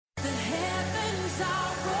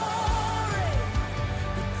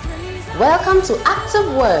Welcome to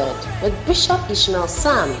Active Word with Bishop Ishmael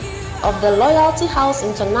Sam of the Loyalty House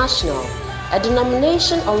International, a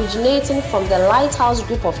denomination originating from the Lighthouse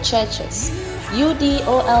Group of Churches,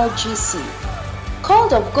 UDOLGC.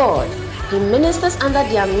 Called of God, he ministers under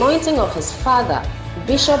the anointing of his father,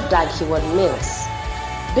 Bishop Dahwenya Mills.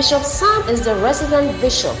 Bishop Sam is the resident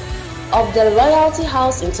bishop of the Loyalty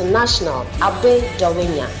House International, Abbey,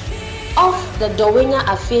 Dahwenya, off the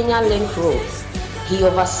Dahwenya Link Road. He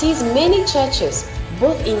oversees many churches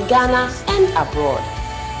both in Ghana and abroad.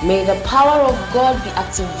 May the power of God be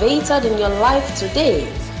activated in your life today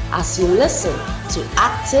as you listen to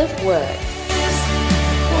Active Word.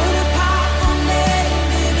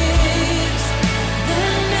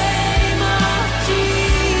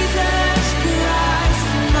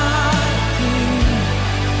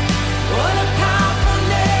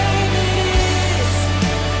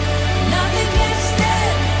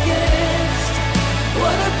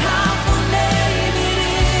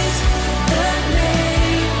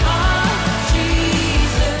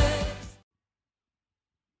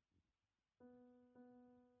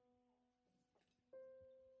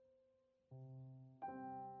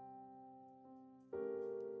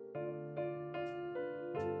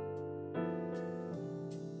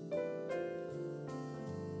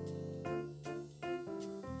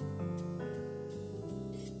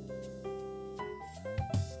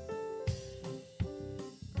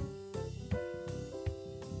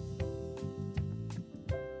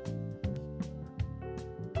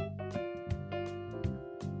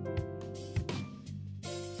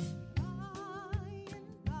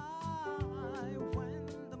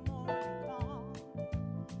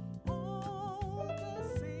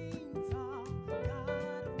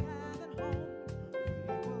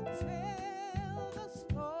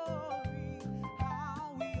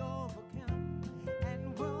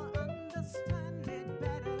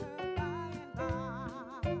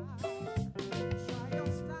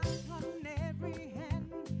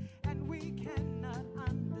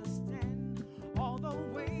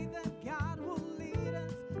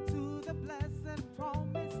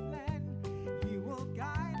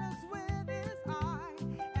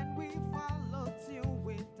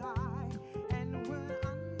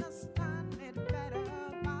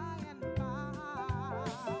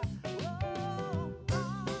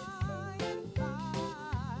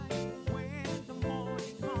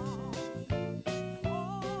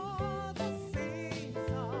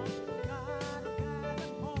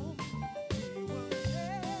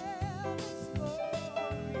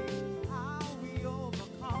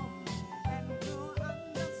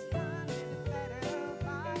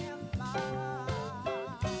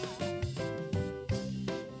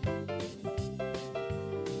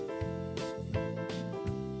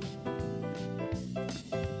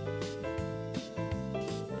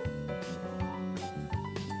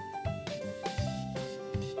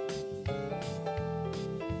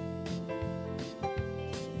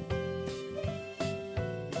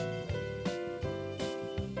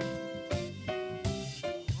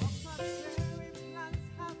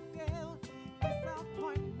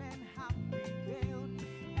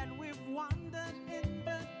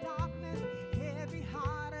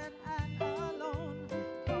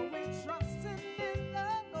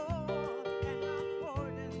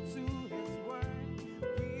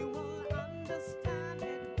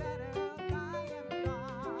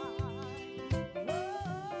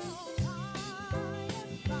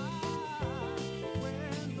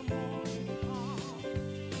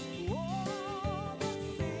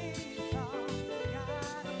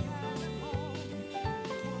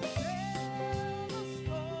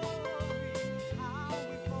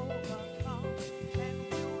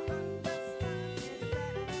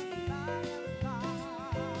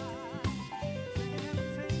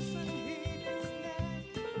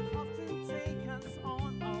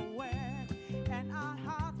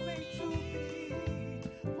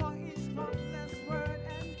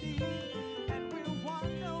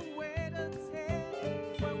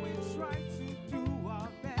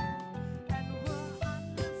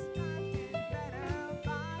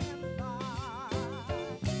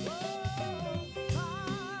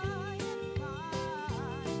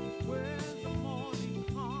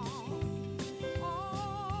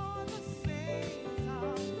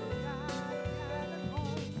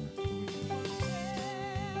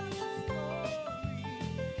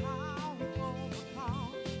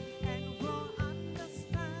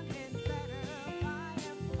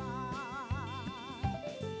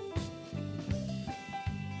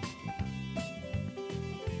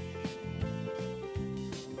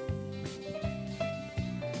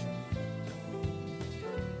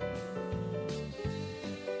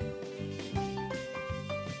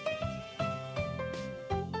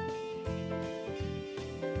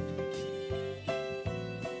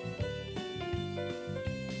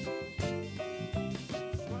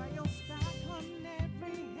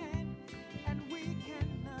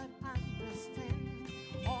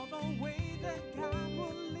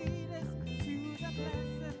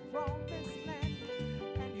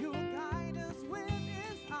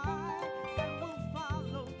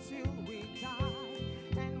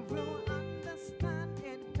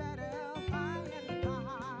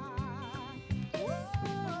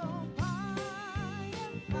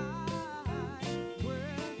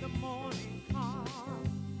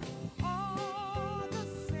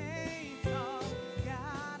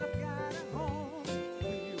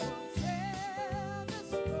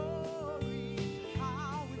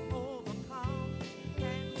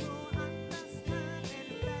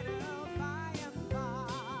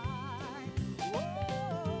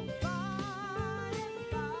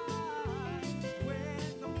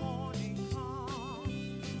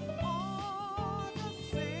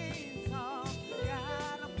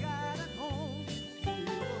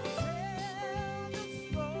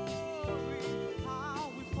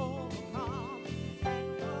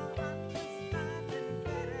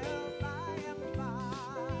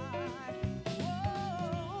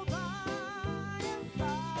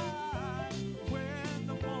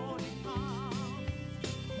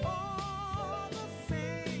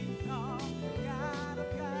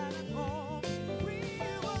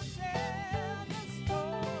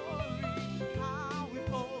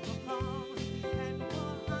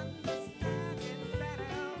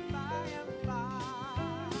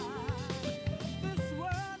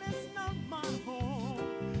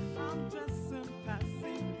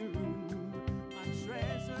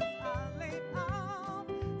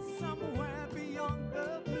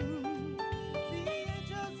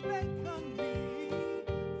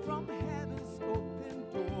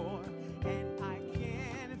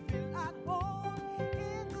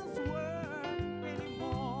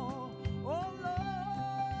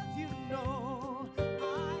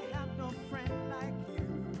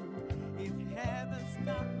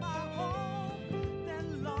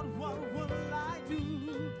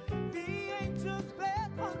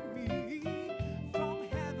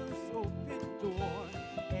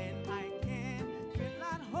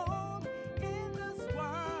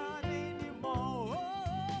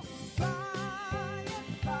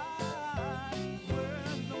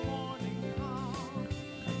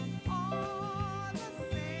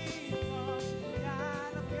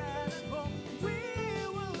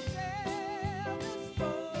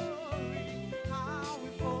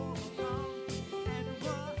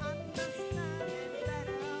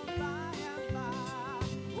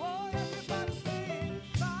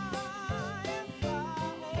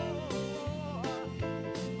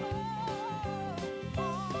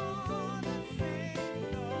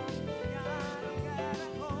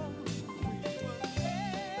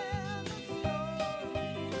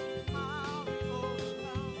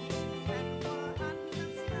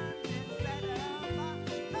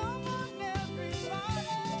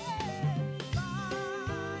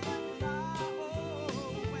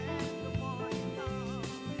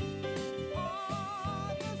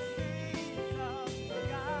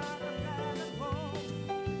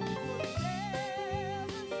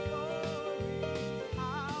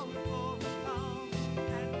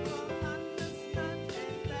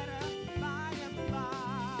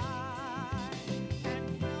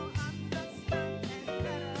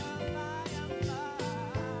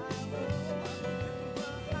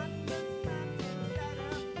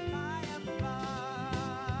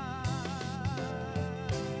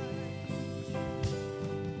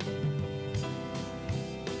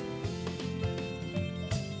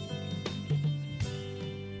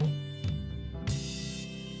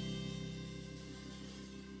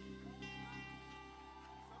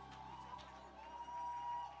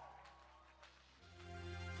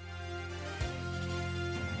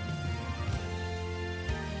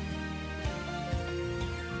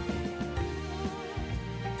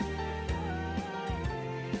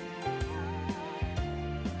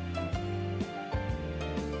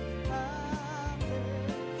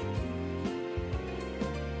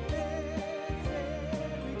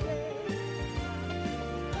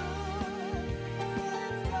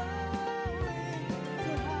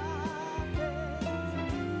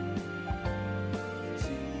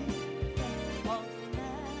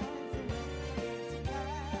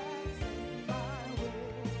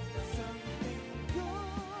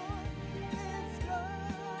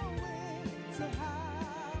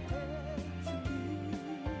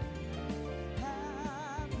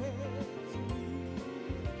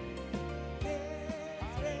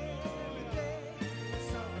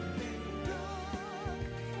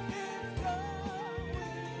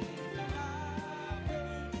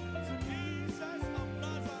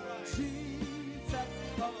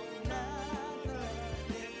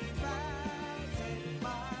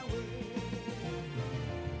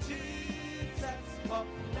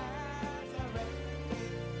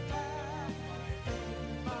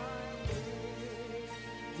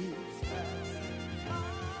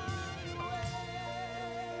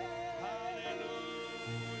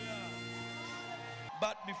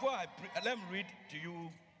 before let me read to you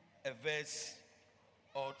a verse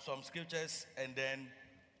or some scriptures, and then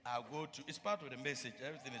I'll go to, it's part of the message,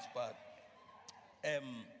 everything is part.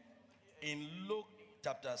 In Luke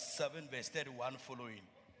chapter 7 verse 31 following,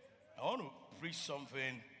 I want to preach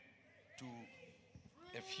something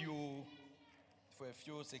for a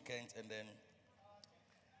few seconds, and then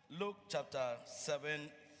Luke chapter 7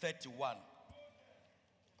 31.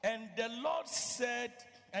 And the Lord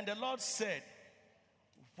said,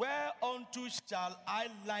 whereunto shall I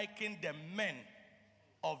liken the men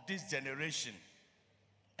of this generation?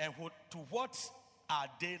 And to what are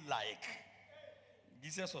they like?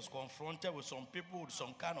 Jesus was confronted with some people with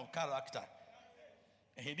some kind of character,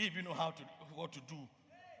 and he didn't even know what to do.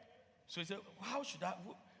 So he said,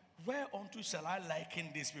 whereunto shall I liken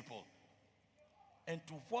these people? And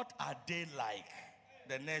to what are they like?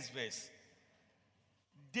 The next verse.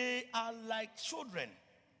 They are like children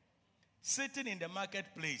sitting in the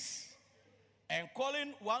marketplace and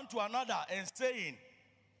calling one to another and saying,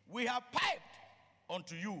 we have piped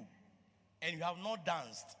unto you and you have not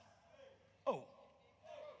danced. Oh,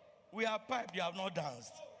 we have piped, you have not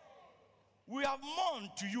danced. We have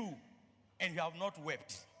mourned to you and you have not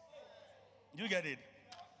wept. Do you get it?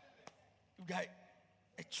 You got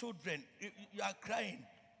children, you are crying.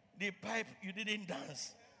 They pipe, you didn't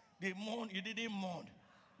dance. They mourn, you didn't mourn.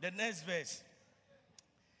 The next verse.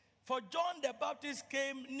 For John the Baptist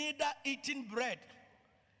came neither eating bread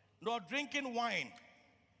nor drinking wine,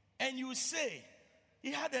 and you say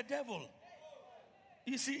he had a devil.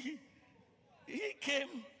 You see, he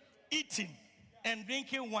came eating and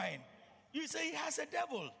drinking wine. You say he has a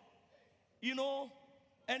devil. You know,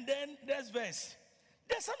 and then next verse.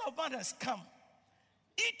 The Son of Man has come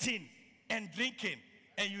eating and drinking,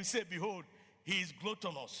 and you say, behold, he is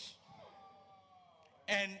gluttonous.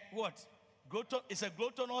 And what? Glutton is a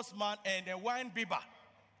gluttonous man and a wine bibber,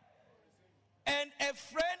 and a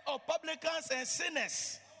friend of publicans and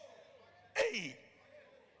sinners. Hey,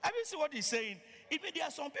 have you seen what he's saying? Even there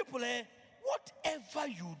are some people, whatever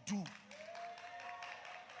you do,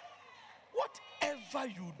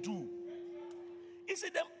 you see,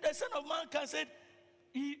 the Son of Man can say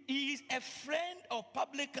he is a friend of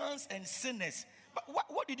publicans and sinners. But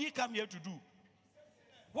what did he come here to do?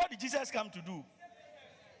 What did Jesus come to do?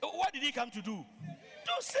 What did he come to do?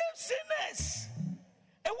 To save sinners.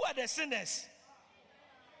 And who are the sinners?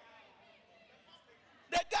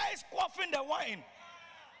 The guy is quaffing the wine.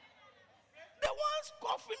 The ones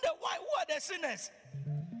quaffing the wine, who are the sinners?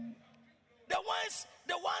 The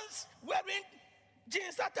ones wearing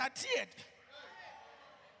jeans that are teared.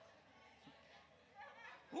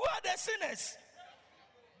 Who are the sinners?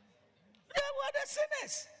 They were the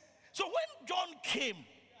sinners. So when John came,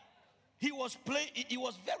 he was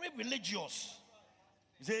very religious.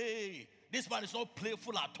 He said, hey, this man is not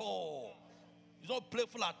playful at all. He's not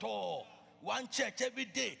playful at all. One church every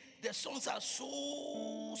day. The songs are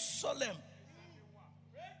so solemn.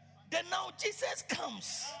 Then now Jesus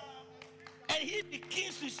comes and he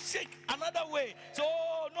begins to shake another way. So,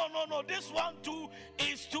 no, this one too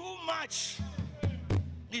is too much.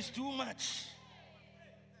 It's too much.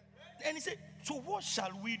 And he said, so what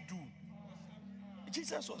shall we do?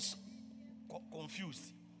 Jesus was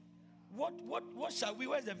confused. What shall we,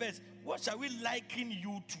 where's the verse? What shall we liken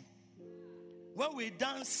you to? When we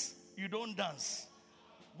dance, you don't dance.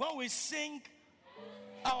 When we sing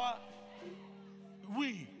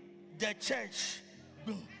the church,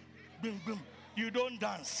 boom, boom, boom, you don't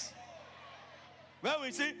dance. When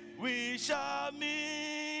we say, we shall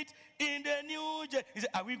meet in the new Jerusalem, he said,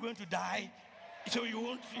 are we going to die? So you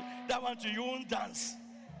won't dance.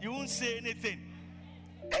 You won't say anything.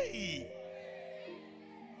 Hey!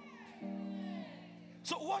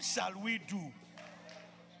 So what shall we do?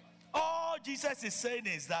 All Jesus is saying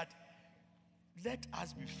is that let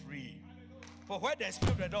us be free. For where the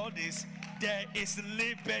Spirit of the Lord is, there is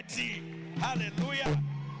liberty. Hallelujah.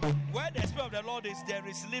 Where the Spirit of the Lord is, there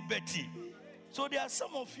is liberty. So there are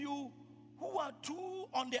some of you who are too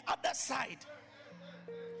on the other side.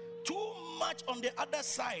 Too much on the other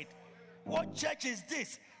side. What church is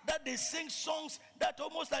this? That they sing songs that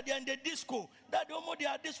almost like they're in the disco. That almost they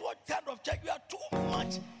are this. What kind of church? You are too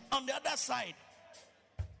much on the other side.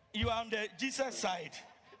 You are on the Jesus side.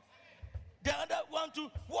 The other one too.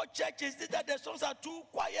 What church is this? That the songs are too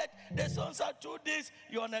quiet. The songs are too this.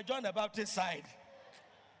 You're on the John the Baptist side.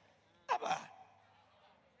 Abba.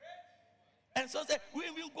 And so say, we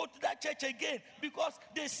will go to that church again because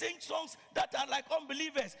they sing songs that are like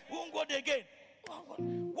unbelievers. We won't go there again.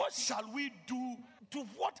 What shall we do? To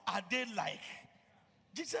what are they like?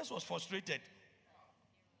 Jesus was frustrated.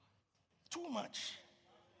 Too much.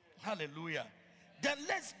 Hallelujah. Then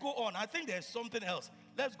let's go on. I think there's something else.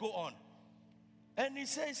 Let's go on. And he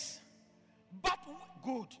says, but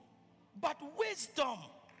wisdom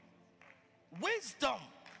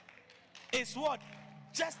is what?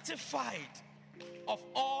 Justified of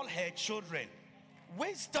all her children.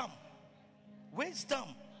 Wisdom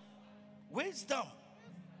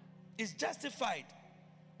is justified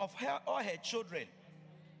of all her children.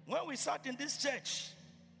 When we sat in this church,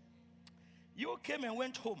 you came and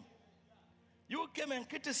went home. You came and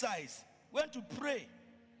criticized, went to pray.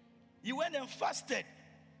 You went and fasted,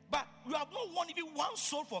 but you have not won even one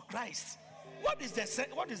soul for Christ. What is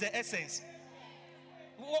the essence?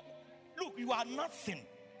 Look, you are nothing.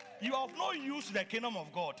 You have no use to the kingdom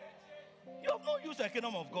of God. You have no use to the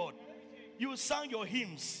kingdom of God. You sang your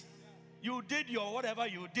hymns. You did your whatever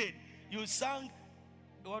you did. You sang,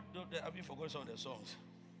 I've been forgotten some of the songs.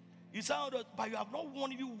 You sang, but you have not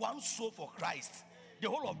won even one soul for Christ. The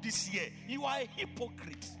whole of this year, you are a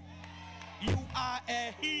hypocrite. You are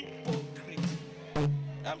a hypocrite.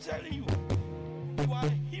 I'm telling you, you are a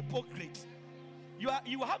hypocrite. You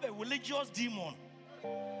have a religious demon.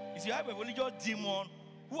 You have a religious demon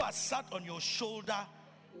who has sat on your shoulder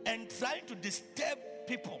and trying to disturb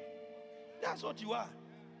people. That's what you are.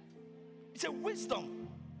 It's a wisdom.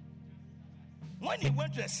 When he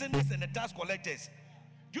went to the sinners and the tax collectors,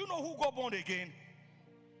 do you know who got born again?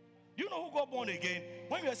 Do you know who got born again?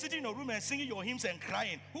 When you are sitting in a room and singing your hymns and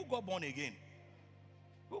crying, who got born again?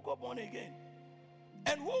 Who got born again?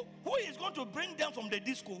 And who is going to bring them from the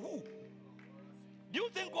disco? Who? Do you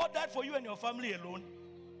think God died for you and your family alone?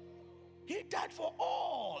 He died for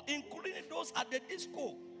all, including those at the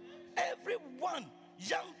disco. Everyone,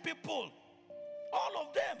 young people, all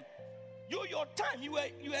of them. Your time, you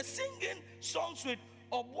were singing songs with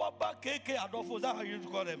Obuaba, KK, Adolfo. Is that how you used to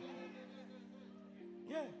call them?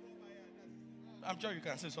 Yeah. I'm sure you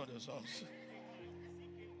can sing some of the songs.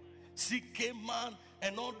 CK Man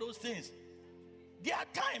and all those things. Their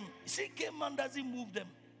time, CK Man doesn't move them.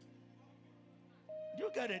 Do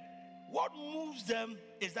you get it? What moves them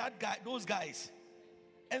is those guys.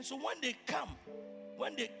 And so when they come,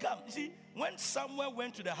 you see, when Samuel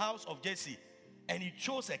went to the house of Jesse and he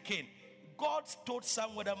chose a king, God told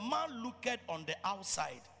Samuel, the man looketh on the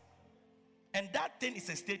outside. And that thing is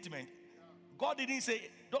a statement. God didn't say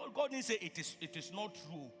it is not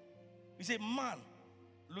true. He said, man,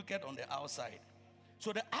 looketh on the outside.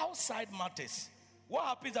 So the outside matters. What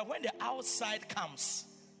happens is that when the outside comes,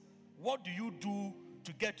 what do you do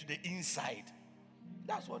to get to the inside?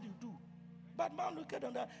 That's what you do. But man, look at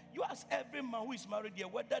that. You ask every man who is married here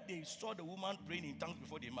whether they saw the woman praying in tongues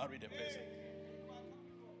before they married the person.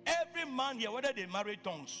 Every man here, whether they married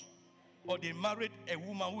tongues or they married a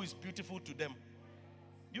woman who is beautiful to them.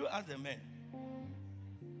 You ask the men.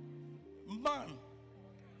 Man,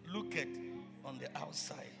 look at on the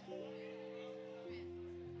outside.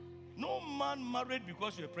 No man married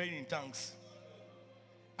because you were praying in tongues.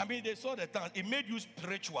 I mean, they saw the tongues. It made you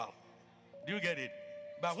spiritual. Do you get it?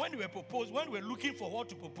 But when they were proposed, when we were looking for what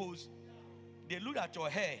to propose, they looked at your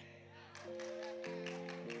hair.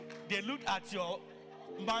 They looked at your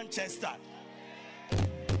Manchester.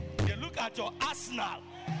 They looked at your Arsenal.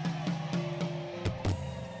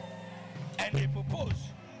 And they proposed.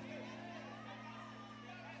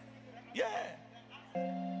 Yeah.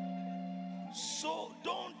 So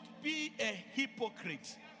don't be a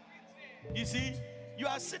hypocrite. You see, you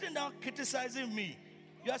are sitting down criticizing me.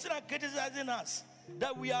 You are sitting down criticizing us.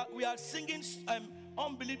 That we are singing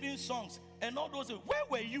unbelieving songs and all those. Where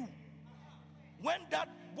were you when that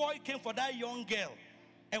boy came for that young girl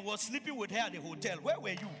and was sleeping with her at the hotel? Where were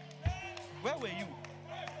you? Where were you?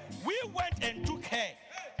 We went and took her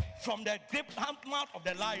from the mouth of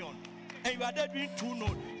the lion, and you are there doing two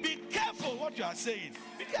notes. Be careful what you are saying.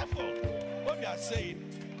 Be careful what you are saying.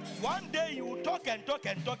 One day you will talk and talk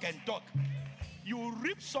and talk and talk. You will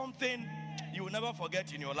reap something you will never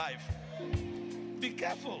forget in your life. Be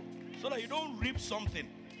careful so that you don't reap something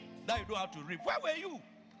that you don't have to reap. Where were you?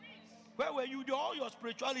 Where were you? All your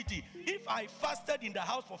spirituality. If I fasted in the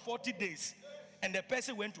house for 40 days and the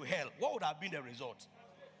person went to hell, what would have been the result?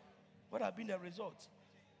 What would have been the result?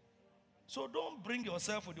 So don't bring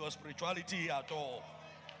yourself with your spirituality at all.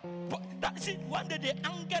 See, one day they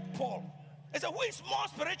angered Paul. They said, who is more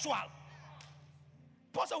spiritual?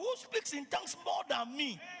 Paul said, who speaks in tongues more than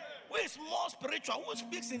me? Who is more spiritual? Who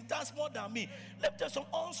speaks in tongues more than me? Let there some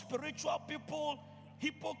unspiritual people,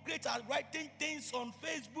 hypocrites, are writing things on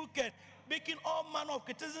Facebook and making all manner of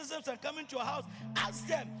criticisms and coming to your house. Ask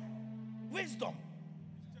them. Wisdom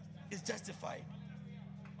is justified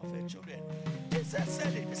of her children. Jesus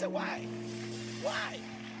said it. He said, why? Why?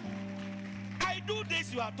 I do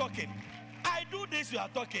this, you are talking. I do this, you are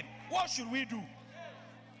talking. What should we do?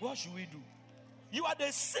 What should we do? You are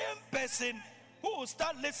the same person who will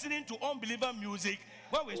start listening to unbeliever music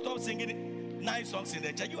when we stop singing nice songs in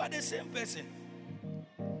the church. You are the same person.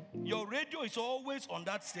 Your radio is always on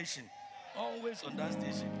that station. Always on that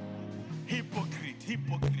station. Hypocrite,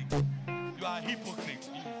 hypocrite. You are a hypocrite.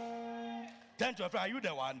 Turn to a friend, are you the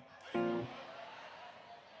one?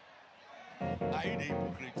 Are you the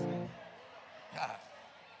hypocrite? Ah.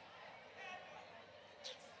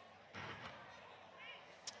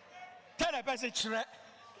 Tell a person, Shre.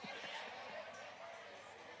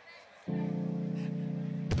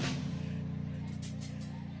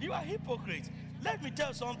 You are hypocrite. Let me tell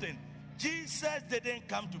you something. Jesus didn't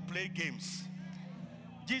come to play games.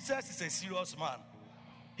 Jesus is a serious man.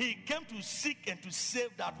 He came to seek and to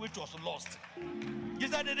save that which was lost.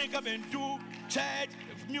 Jesus didn't come and do church,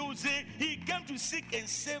 music. He came to seek and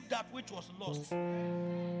save that which was lost.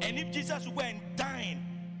 And if Jesus would go and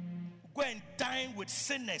dine with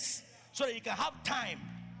sinners so that he can have time.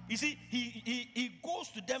 You see, he goes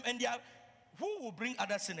to them and they are, who will bring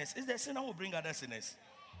other sinners? Is the sinner who will bring other sinners?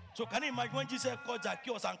 So can you imagine when Jesus called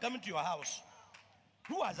Zacchaeus, I'm coming to your house.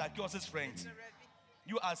 Who are Zacchaeus' friends?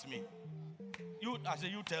 You ask me. You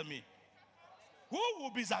tell me. Who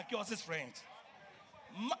will be Zacchaeus' friends?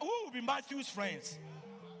 Who will be Matthew's friends?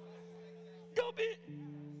 They'll be.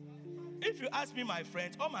 If you ask me my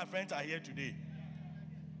friends, all my friends are here today.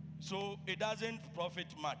 So it doesn't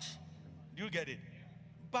profit much. Do you get it?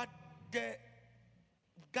 But the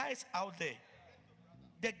guys out there,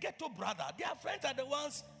 the ghetto brother, their friends are the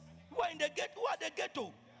ones who are in the ghetto. Who are the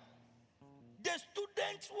ghetto? The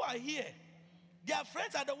students who are here, their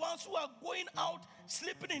friends are the ones who are going out,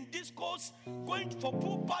 sleeping in discos, going for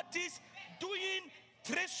pool parties, doing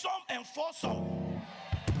threesome and foursome.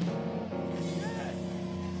 Yeah.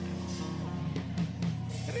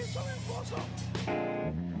 Threesome and foursome.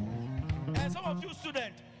 And some of you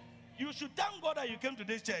students, you should thank God that you came to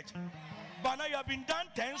this church. But now you have been done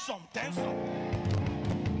tensome. You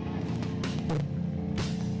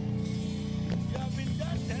have been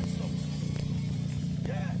done tensome.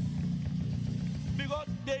 Yeah. Because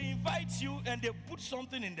they invite you and they put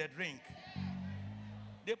something in the drink.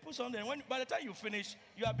 They put something. By the time you finish,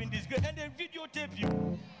 you have been disgraced. And they videotape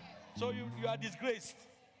you. So you are disgraced.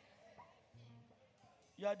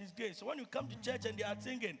 You are disgraced. So when you come to church and they are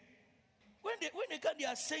singing, when they come, they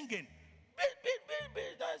are singing.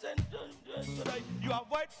 So that you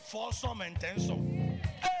avoid foursome and tensome.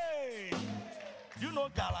 Hey! You know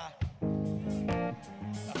Gala?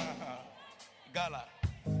 Gala.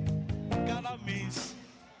 Gala means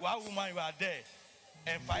one woman you are there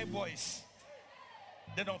and 5 boys.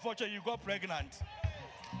 Then unfortunately you got pregnant.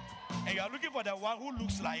 And you are looking for the one who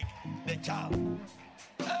looks like the child.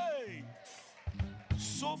 Hey!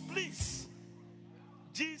 So please,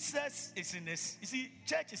 Jesus is in this. You see,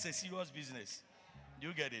 church is a serious business. Do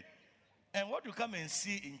you get it? And what you come and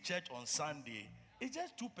see in church on Sunday is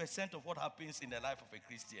just 2% of what happens in the life of a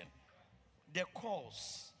Christian. The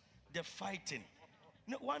calls, the fighting.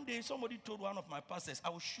 You know, one day somebody told one of my pastors, I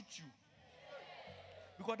will shoot you.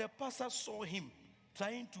 Because the pastor saw him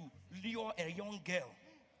trying to lure a young girl.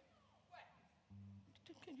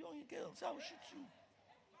 Young girl, so I will shoot you.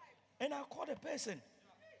 And I called a person.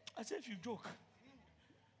 I said, if you joke.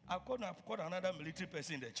 I called another military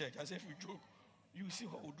person in the church. I said, if you joke, you see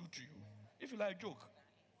what we'll do to you. If you like, joke.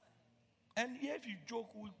 And here, if you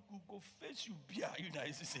joke, we'll go face you beer. You know,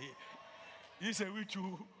 he say, we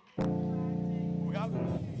too. We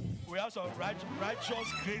have some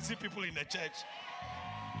righteous, crazy people in the church.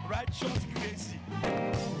 Righteous, crazy.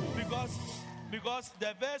 Because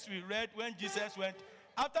the verse we read when Jesus went,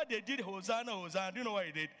 after they did Hosanna, Hosanna, do you know what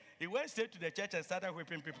he did? He went straight to the church and started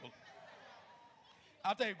whipping people.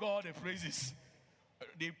 After he got all the praises,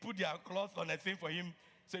 they put their cloth on a thing for him.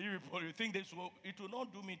 So you people, you think this will, it will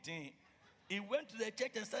not do me thing. He went to the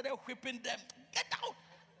church and started whipping them. Get out!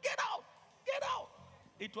 Get out! Get out!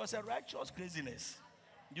 It was a righteous craziness.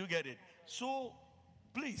 You get it? So,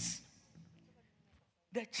 please,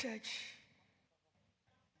 the church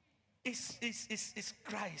is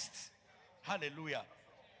Christ. Hallelujah.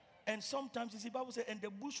 And sometimes, you see, the Bible says, and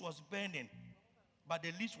the bush was burning, but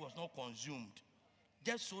the leaves was not consumed.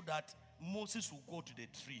 Just so that Moses will go to the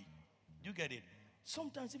tree. You get it?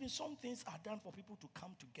 Sometimes even some things are done for people to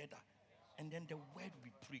come together. And then the word will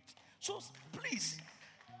be preached. So please,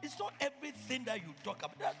 it's not everything that you talk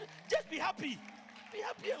about. Just be happy. Be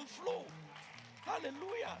happy and flow.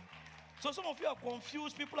 Hallelujah. So some of you are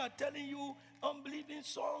confused. People are telling you unbelieving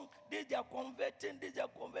song. They are converting.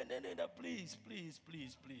 Please.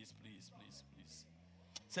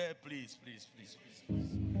 Say please.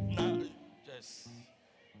 Now, Yes.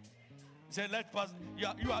 He said, let pastor,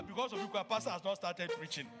 you are because of you, pastor has not started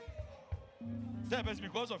preaching. Tell us,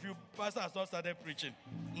 because of you, pastor has not started preaching.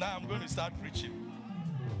 Now I'm going to start preaching.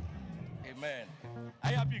 Amen.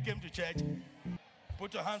 Are you happy you came to church?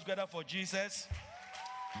 Put your hands together for Jesus.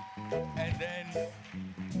 And then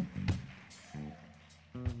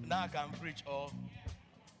now I can preach all.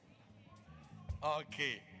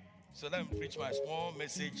 Okay. So let me preach my small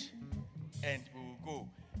message and we'll go.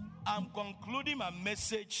 I'm concluding my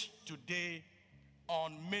message today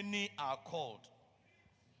on many are called.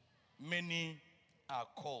 Many are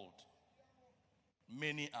called.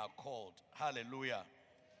 Many are called. Hallelujah.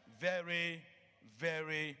 Very,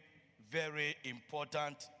 very, very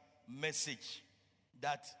important message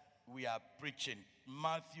that we are preaching.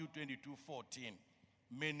 Matthew 22:14.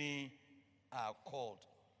 Many are called.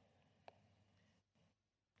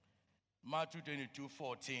 Matthew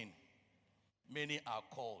 22:14. Many are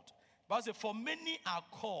called. But say, for many are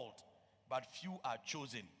called, but few are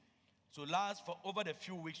chosen. So for over the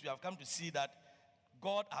few weeks, we have come to see that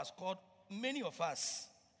God has called many of us.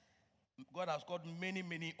 God has called many,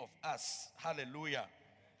 many of us. Hallelujah.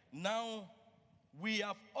 Now, we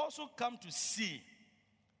have also come to see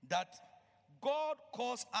that God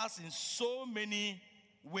calls us in so many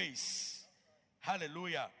ways.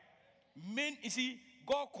 Hallelujah. You see,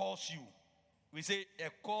 God calls you. We say a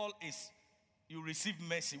call is you receive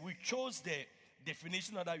mercy. We chose the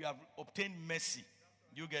definition of that you have obtained mercy.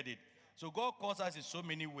 You get it? So God calls us in so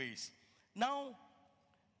many ways. Now,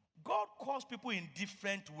 God calls people in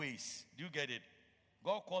different ways. Do you get it?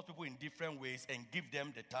 God calls people in different ways and give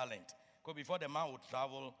them the talent. Because before the man would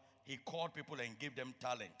travel, he called people and gave them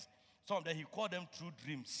talent. Some of them he called them through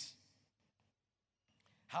dreams.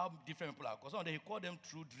 How different people are called. Some of them he called them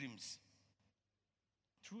through dreams.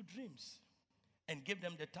 Through dreams. And gave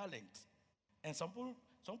them the talent. And some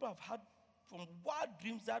people have had from wild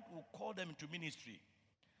dreams that will call them into ministry.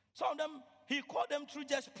 Some of them, he called them through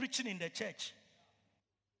just preaching in the church.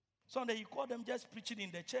 Some of them, he called them just preaching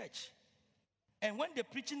in the church. And when the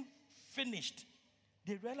preaching finished,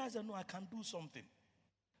 they realized that, no, I can do something.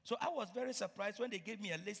 So I was very surprised when they gave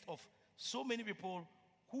me a list of so many people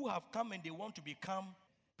who have come and they want to become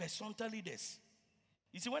personal leaders.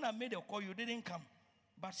 You see, when I made a call, you didn't come.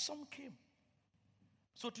 But some came.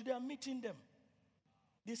 So today I'm meeting them.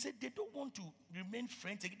 They said they don't want to remain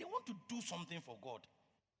friends. They want to do something for God.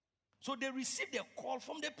 So they received a call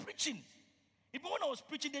from the preaching. Even when I was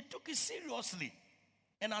preaching, they took it seriously.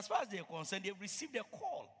 And as far as they are concerned, they received a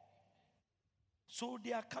call. So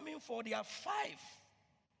they are coming for their 5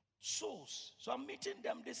 souls. So I'm meeting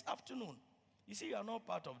them this afternoon. You see, you are not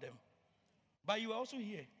part of them. But you are also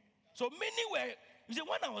here. So many were, you see,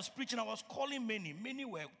 when I was preaching, I was calling many. Many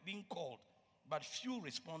were being called. But few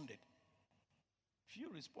responded. Few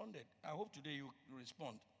responded. I hope today you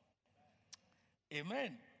respond.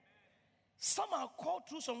 Amen. Some are called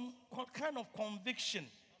through some kind of conviction.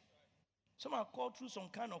 Some are called through some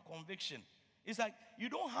kind of conviction. It's like you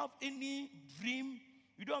don't have any dream,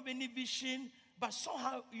 you don't have any vision, but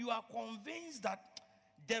somehow you are convinced that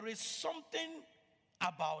there is something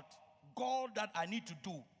about God that I need to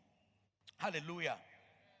do. Hallelujah.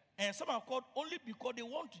 And some are called only because they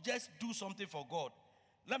want to just do something for God.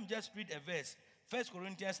 Let me just read a verse. 1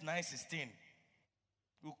 Corinthians 9:16.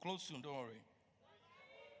 We'll close soon, don't worry.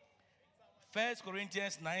 1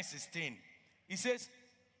 Corinthians 9:16. It says,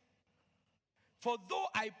 for though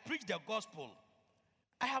I preach the gospel,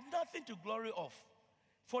 I have nothing to glory of.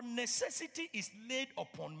 For necessity is laid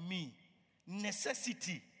upon me.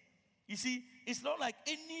 Necessity. You see, it's not like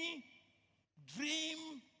any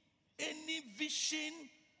dream, any vision,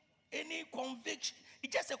 any conviction.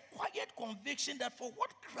 It's just a quiet conviction that for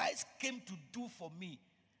what Christ came to do for me,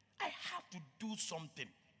 I have to do something.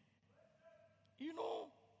 You know,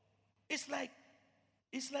 it's like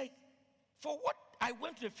for what I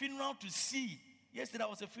went to the funeral to see. Yesterday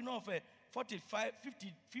was a funeral of a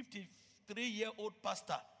 53-year-old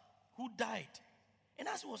pastor who died. And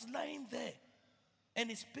as he was lying there, and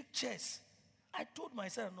his pictures, I told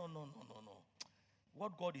myself, no.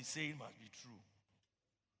 What God is saying must be true.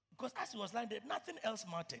 Because as he was lying there, nothing else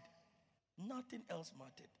mattered. Nothing else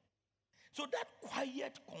mattered. So that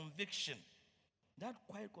quiet conviction, that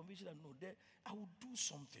I will do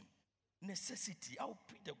something. Necessity, I will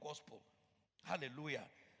preach the gospel. Hallelujah.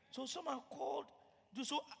 So some are called,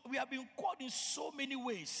 so we have been called in so many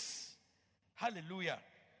ways. Hallelujah.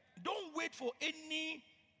 Don't wait for any,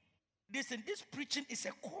 listen, this preaching is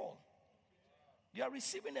a call. You are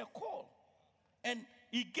receiving a call. And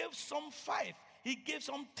he gave some 5. He gave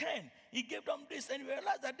some 10. He gave them this. And you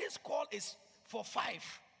realize that this call is for 5.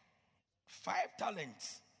 5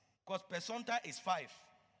 talents. Because persona is 5.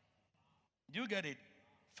 Do you get it?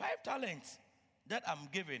 5 talents that I'm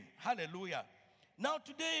given. Hallelujah. Now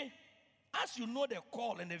today, as you know the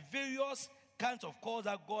call and the various kinds of calls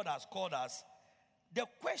that God has called us, the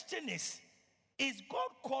question is God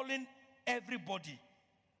calling everybody?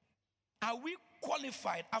 Are we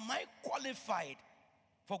qualified? Am I qualified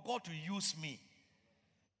for God to use me?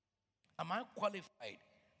 Am I qualified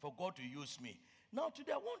for God to use me? Now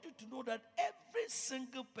today I want you to know that every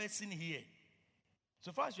single person here,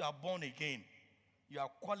 so far as you are born again, you are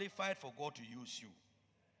qualified for God to use you.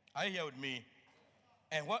 Are you here with me?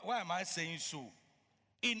 And why am I saying so?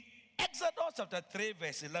 In Exodus chapter 3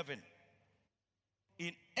 verse 11,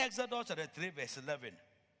 in Exodus chapter 3 verse 11,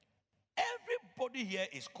 everybody here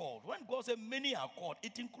is called. When God said many are called,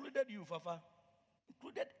 it included you, Fafa.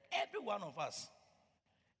 Included every one of us.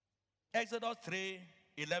 Exodus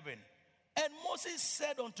 3:11. And Moses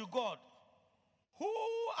said unto God, who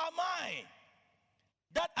am I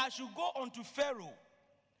that I should go unto Pharaoh,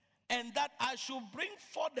 and that I should bring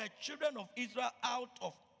forth the children of Israel out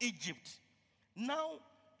of Egypt? Now,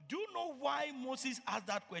 do you know why Moses asked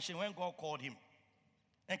that question when God called him?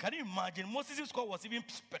 And can you imagine? Moses' call was even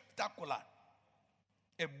spectacular.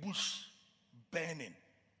 A bush burning,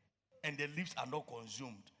 and the leaves are not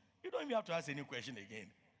consumed. You don't even have to ask any question again.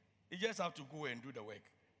 You just have to go and do the work.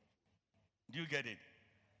 Do you get it?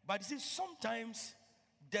 But you see, sometimes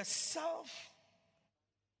the self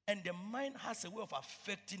and the mind has a way of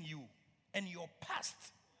affecting you. And your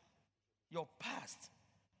past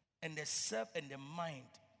and the self and the mind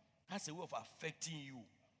has a way of affecting you.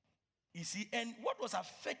 You see, and what was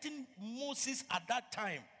affecting Moses at that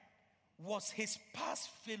time was his past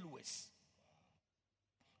failures.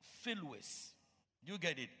 Failures. Do you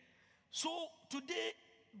get it? So today,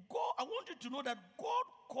 God, I want you to know that God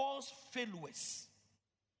calls failures.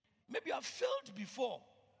 Maybe you have failed before.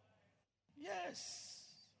 Yes.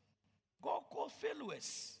 God calls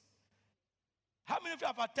failures. How many of you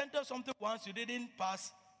have attempted something once, you didn't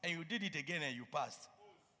pass, and you did it again and you passed?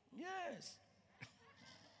 Yes.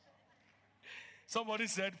 Somebody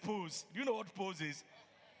said pose. Do you know what pose is?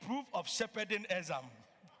 Proof of shepherding exam.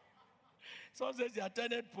 Someone says he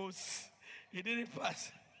attended pose. He didn't pass.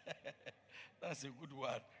 That's a good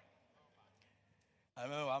word. I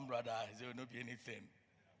remember one brother, he said, will not be anything.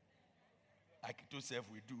 I to self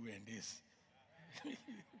we do and this.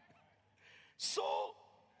 So,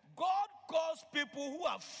 God calls people who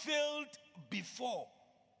have failed before.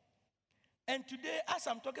 And today, as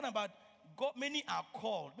I'm talking about God, many are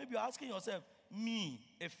called. Maybe you're asking yourself, me,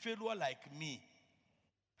 a failure like me,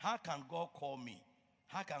 how can God call me?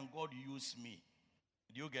 How can God use me?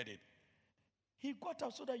 Do you get it? He got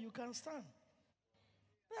up so that you can stand.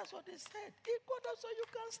 That's what he said. He got up so you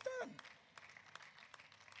can stand.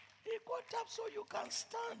 He got up so you can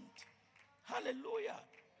stand. Hallelujah.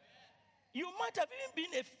 You might have even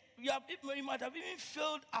been you might have even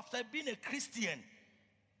failed after being a Christian.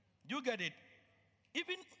 Do you get it?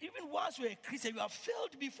 Even once you're a Christian, you have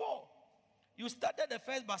failed before. You started the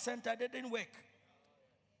first bar center, they didn't work.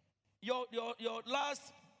 Your last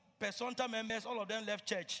persona members, all of them left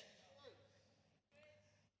church.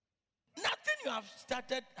 Nothing you have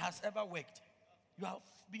started has ever worked. You have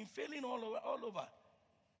been failing all over.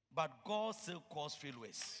 But God still calls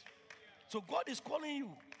failures. So God is calling you.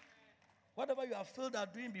 Whatever you have failed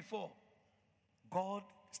at doing before, God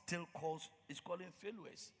still is calling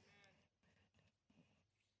failures.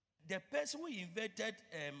 The person who invented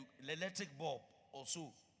the electric bulb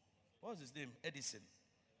also, what's his name? Edison.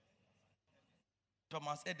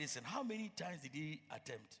 Thomas Edison. How many times did he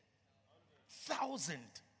attempt? 1,000.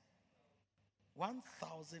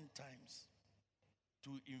 1,000 times to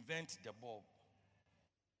invent the bulb.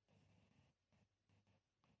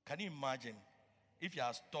 Can you imagine if you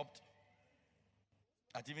had stopped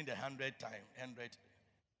at even the 100 time,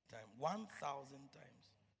 1,000 times?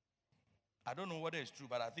 I don't know whether it's true,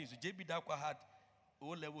 but I think so. J.B. Dakwa had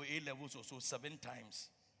O-level, A-levels also 7 times.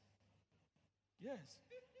 Yes.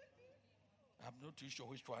 I'm not too sure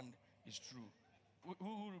which one is true.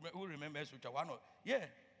 Who remembers which one? Yeah.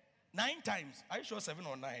 9 times. Are you sure 7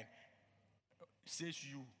 or 9? Says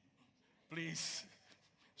you. Please.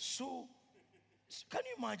 So, can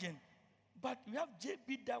you imagine? But we have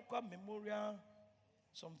J.B. Dakwa Memorial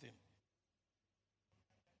something.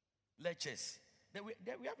 Lectures. Then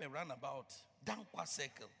we have a runabout. Dankwa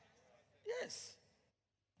Circle. Yes.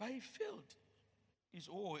 But he failed. His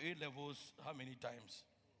A levels how many times?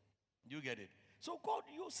 Do you get it? So God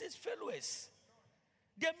uses failures.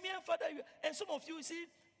 The mere father, and some of you see,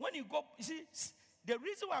 when you go, you see, the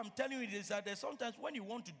reason why I'm telling you this is that sometimes when you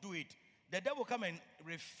want to do it, the devil come and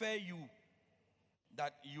refer you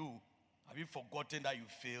That have you forgotten that you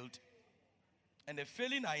failed? And the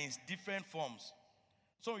failing are in different forms.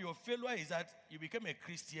 So your failure is that you became a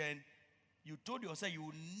Christian, you told yourself you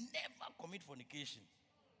will never commit fornication.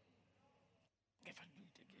 Never do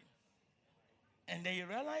it again. And then you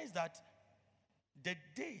realize that that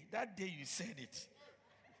day you said it,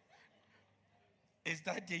 is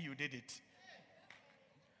that day you did it.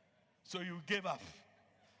 So you gave up.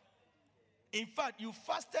 In fact, you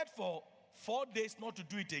fasted for 4 days not to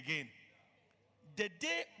do it again. The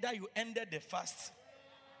day that you ended the fast,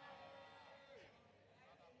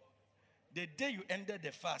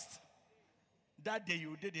 that day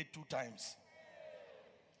you did it 2 times.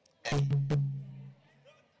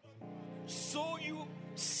 So you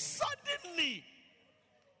suddenly,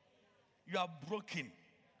 you are broken.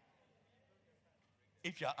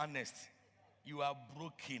 If you are honest, you are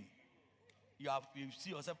broken. You see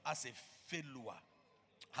yourself as a failure.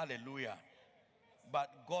 Hallelujah.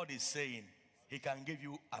 But God is saying He can give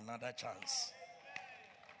you another chance.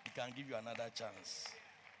 He can give you another chance.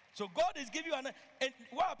 So God is giving you another. And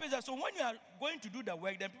what happens is, so when you are going to do the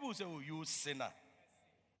work, then people will say, oh, you sinner.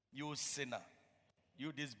 You sinner.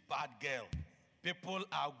 You this bad girl. People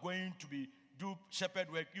are going to do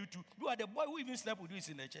shepherd work. You too. You are the boy who even slept with you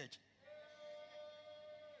in the church.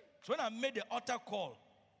 So when I made the altar call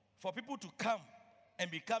for people to come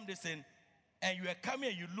and become this thing, and you were coming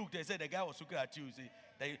and you looked, they said the guy was looking at you. See,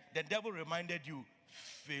 the devil reminded you,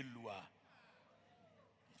 failure.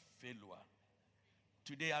 Failure.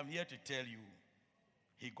 Today I'm here to tell you,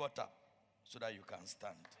 he got up so that you can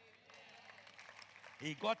stand.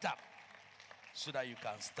 He got up so that you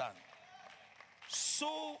can stand.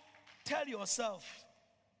 So tell yourself,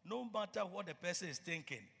 no matter what the person is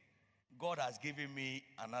thinking, God has given me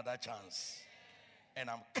another chance. And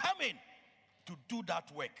I'm coming to do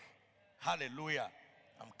that work. Hallelujah.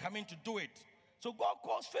 I'm coming to do it. So God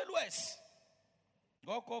calls failures.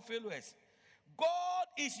 God calls failures. God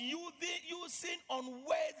is using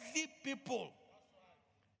unworthy people.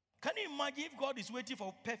 Can you imagine if God is waiting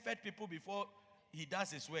for perfect people before He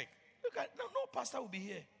does His work? Look at, no pastor will be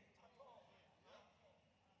here.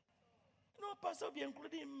 No pastor will be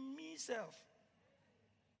including myself.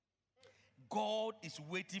 God is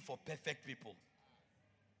waiting for perfect people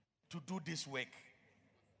to do this work.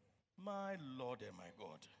 My Lord and my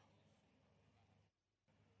God.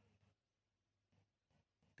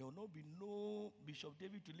 There will not be no Bishop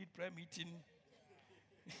David to lead prayer meeting.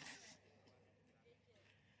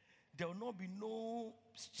 There will not be no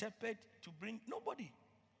shepherd to bring. Nobody.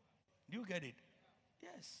 Do you get it?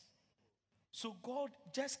 Yes. So God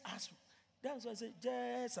just asked. That's why I say,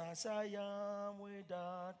 just as I am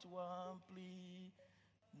without one plea.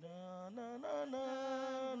 Na na na na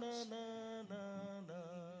na na na na.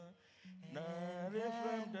 Na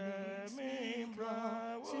from the membra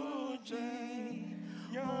wuji.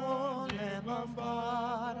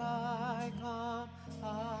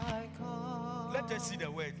 I come. Let us see the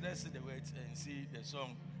words. Let's see the words and see the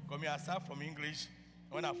song. Come here, I start from English.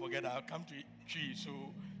 When I forget, I'll come to tree.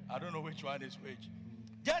 So I don't know which one is which.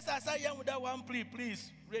 Just as I am with that one plea,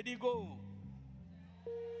 please. Ready, go.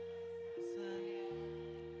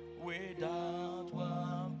 Without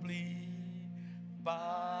one plea,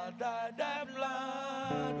 but that the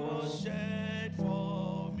blood was shed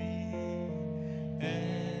for me,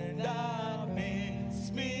 and that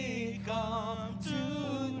makes me come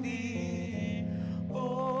to thee,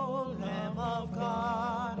 O Lamb of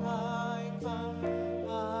God, I come,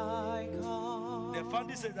 I come. The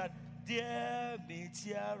founding says that, dear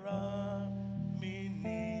Mitiara,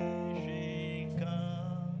 Minishinka.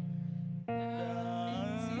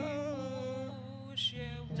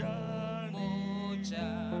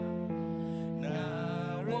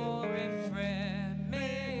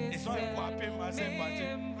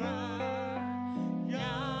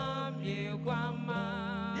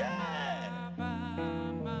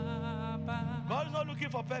 God is not looking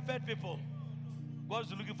for perfect people. God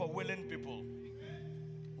is looking for willing people.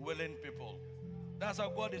 Willing people. That's how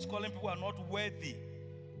God is calling people who are not worthy.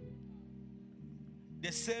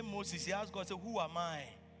 The same Moses, he asked God, say, who am I?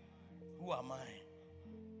 Who am I?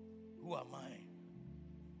 Who am I?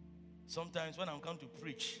 Sometimes when I'm come to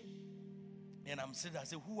preach and I'm sitting there, I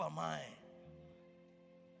say, who am I?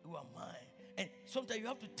 Who am I? And sometimes you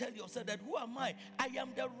have to tell yourself that, who am I? I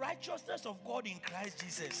am the righteousness of God in Christ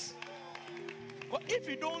Jesus. But if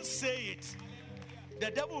you don't say it,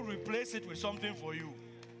 the devil will replace it with something for you.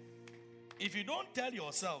 If you don't tell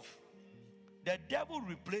yourself, the devil will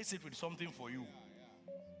replace it with something for you.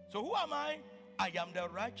 So who am I? I am the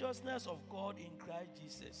righteousness of God in Christ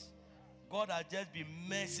Jesus. God has just been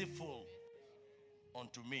merciful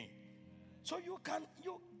unto me. So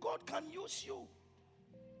God can use you.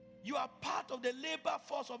 You are part of the labor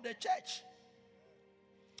force of the church.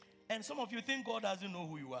 And some of you think God doesn't know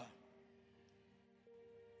who you are.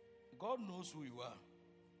 God knows who you are.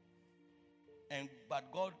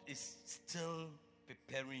 But God is still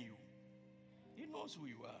preparing you. He knows who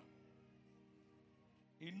you are.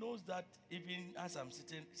 He knows that even as I'm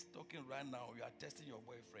talking right now, you are testing your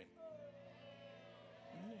boyfriend.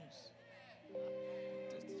 He knows.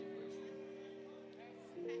 Testing your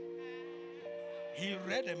boyfriend. He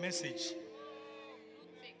read a message.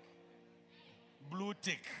 Blue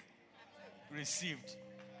tick. Received.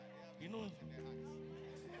 He knows.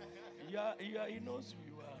 He knows who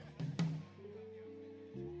you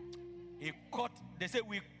are. They say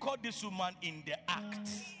we caught this woman in the act.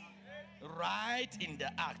 Right in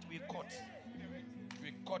the act. We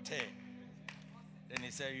caught her. Then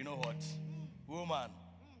he said, you know what? Woman,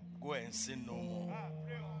 go and sin no more.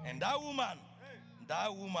 And that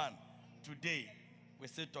woman, today, we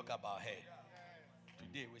still talk about her.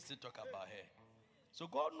 Today, we still talk about her. So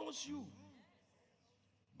God knows you.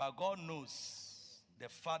 But God knows the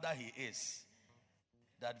Father He is.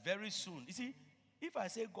 That very soon, you see, if I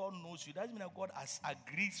say God knows you, that doesn't mean that God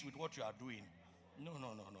agrees with what you are doing. No.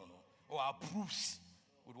 Or approves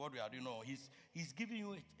with what we are doing. No, He's giving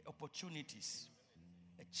you opportunities,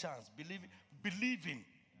 a chance, believing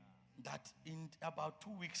that in about 2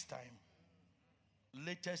 weeks' time,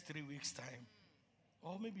 latest 3 weeks' time,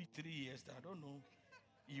 or maybe 3 years, I don't know,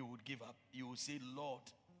 you would give up. You would say, Lord.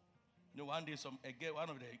 You know, one day one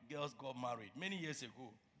of the girls got married many years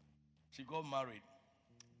ago. She got married.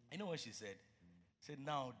 You know what she said? She said,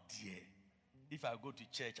 now, dear, if I go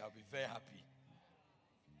to church, I'll be very happy.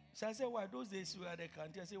 So I said, why? Those days we were at the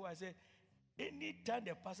country. I said, why? I said, anytime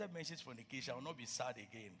the pastor mentions fornication, I will not be sad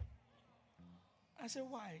again. I said,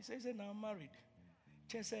 why? He said, now I'm married.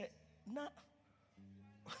 She said, nah.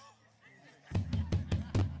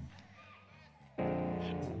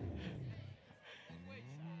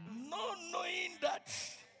 Not knowing that.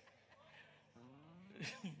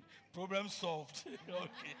 Problem solved.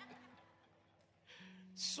 Okay.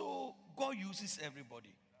 So God uses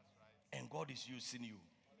everybody. And God is using you.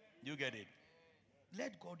 You get it?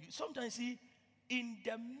 Let God use. Sometimes, see, in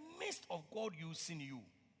the midst of God using you,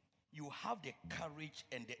 you have the courage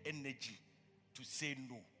and the energy to say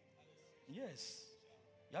no. Yes.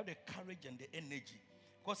 You have the courage and the energy.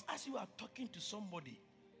 Because as you are talking to somebody,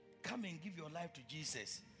 come and give your life to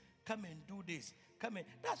Jesus. Come and do this. Come and.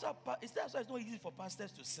 That's why it's not easy for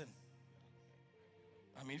pastors to sin.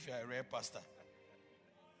 I mean, if you are a rare pastor,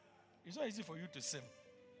 it's not easy for you to sin.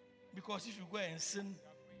 Because if you go and sin,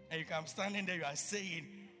 and you come standing there, you are saying,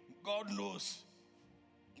 God knows.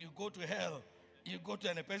 You go to hell. You go to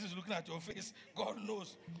and the person is looking at your face. God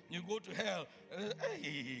knows. You go to hell.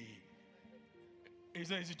 Hey. It's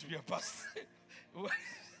not easy to be a pastor.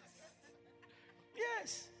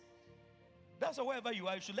 Yes. That's why wherever you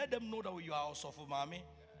are, you should let them know that you are also for mommy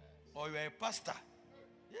or you are a pastor.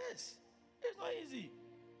 Yes. It's not easy.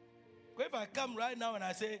 Because if I come right now and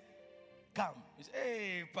I say, come. You say,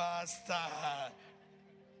 hey, pastor.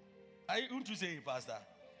 I want to say, pastor.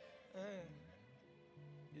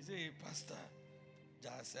 You say, pastor.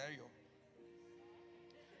 Jaserio.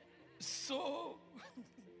 So,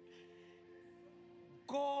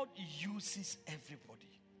 God uses everybody.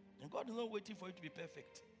 And God is not waiting for you to be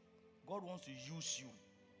perfect. God wants to use you.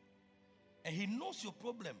 And He knows your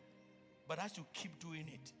problem. But as you keep doing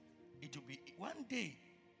it, it will be one day,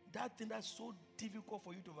 that thing that's so difficult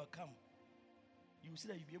for you to overcome, you will see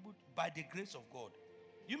that you'll be able to, by the grace of God.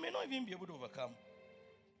 You may not even be able to overcome.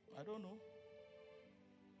 I don't know.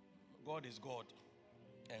 God is God.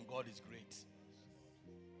 And God is great.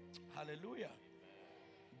 Hallelujah.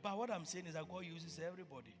 But what I'm saying is that God uses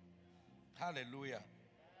everybody. Hallelujah.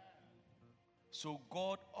 So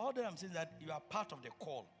God, all that I'm saying is that you are part of the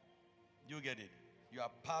call. Do you get it? You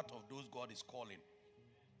are part of those God is calling.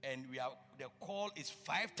 And the call is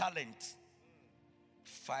 5 talents.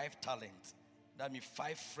 5 talents. That means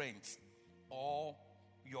 5 friends. Or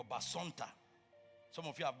your basonta. Some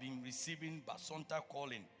of you have been receiving basonta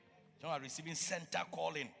calling. Some are receiving center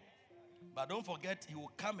calling. But don't forget, He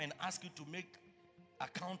will come and ask you to make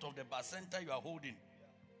account of the basenta you are holding.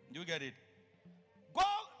 Do you get it?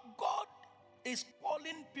 God is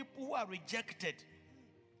calling people who are rejected.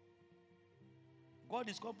 God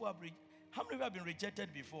is calling people who are rejected. How many of you have been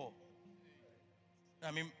rejected before?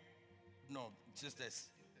 I mean, no, sisters.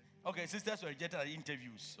 Okay, sisters were rejected at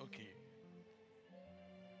interviews. Okay.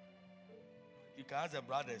 You can ask the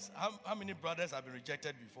brothers. How many brothers have been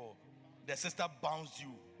rejected before? The sister bounced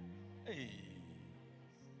you. Hey.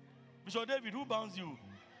 Bishop David, who bounced you?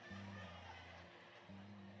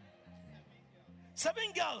 7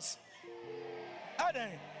 girls. Are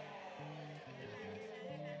they?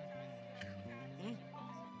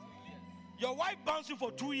 Your wife bounced you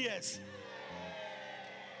for 2 years.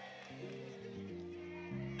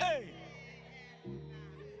 Hey,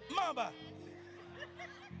 Mama.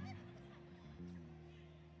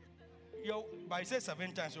 But I said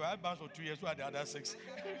 7 times, so I bounced for 2 years. Who are the other 6?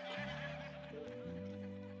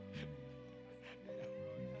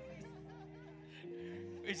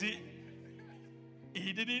 You see,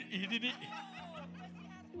 he didn't.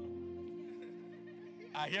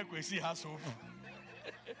 I hear Kwesi has hope.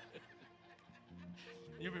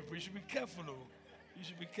 You people, you should be careful. Oh. You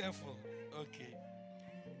should be careful. Okay.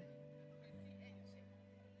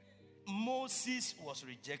 Moses was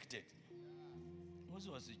rejected.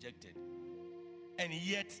 Moses was rejected. And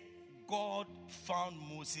yet, God found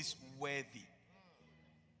Moses worthy.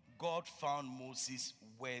 God found Moses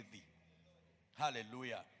worthy.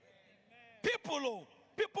 Hallelujah. People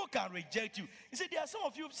can reject you. You see, there are some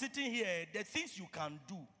of you sitting here, the things you can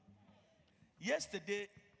do. Yesterday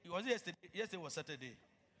was Saturday.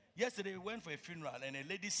 Yesterday we went for a funeral and a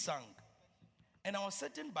lady sang. And I was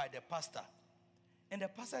sitting by the pastor. And the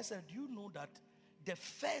pastor said, do you know that the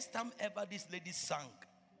first time ever this lady sang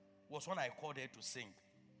was when I called her to sing.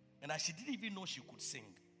 And she didn't even know she could sing.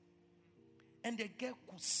 And the girl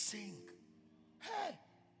could sing. Hey,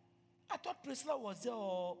 I thought Priscilla was there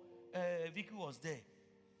or Vicky was there.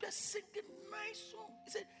 They're singing nice song.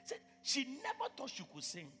 He said she never thought she could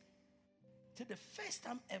sing. He said the first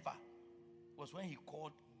time ever was when he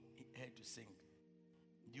called her to sing.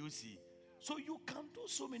 Do you see? So you can do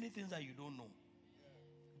so many things that you don't know.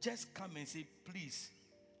 Just come and say, please,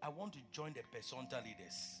 I want to join the Pesonta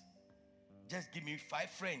leaders. Just give me 5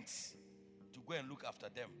 friends to go and look after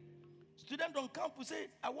them. Students on campus say,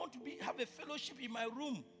 I want to have a fellowship in my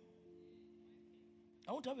room.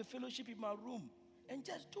 I want to have a fellowship in my room. And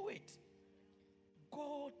just do it.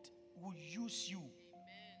 God will use you.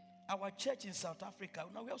 Amen. Our church in South Africa,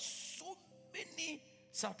 now we have so many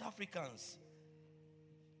South Africans.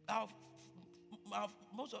 Some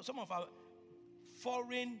of our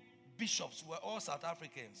foreign bishops were all South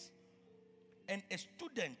Africans. And a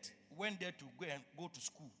student went there to go to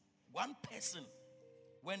school. One person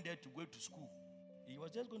went there to go to school. He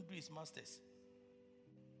was just going to do his master's.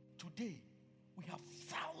 Today, we have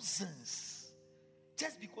thousands.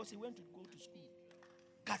 Just because he went to go to school.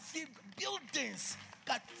 Buildings,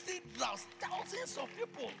 cathedrals, thousands of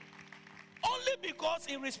people. Only because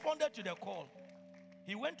he responded to the call.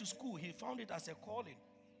 He went to school. He found it as a calling.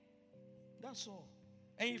 That's all.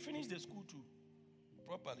 And he finished the school too.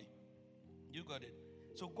 Properly. You got it.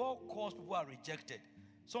 So God calls people who are rejected.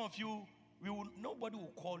 Some of you, nobody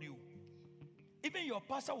will call you. Even your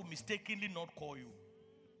pastor will mistakenly not call you.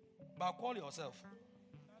 But call yourself.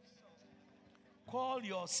 Call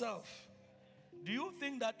yourself. Do you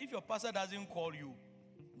think that if your pastor doesn't call you,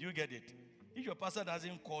 do you get it? If your pastor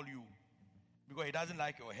doesn't call you because he doesn't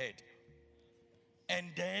like your head, and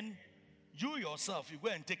then you yourself, you go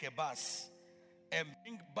and take a bus and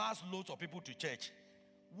bring bus loads of people to church,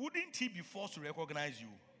 wouldn't he be forced to recognize you?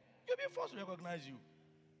 You'll be forced to recognize you.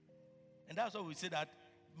 And that's why we say that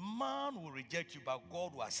man will reject you, but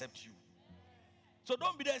God will accept you. So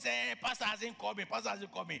don't be there saying, hey, pastor hasn't called me, pastor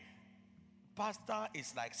hasn't called me. Pastor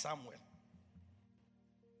is like Samuel.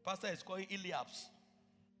 Pastor is called Eliabs.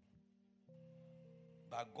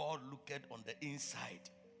 But God looked on the inside.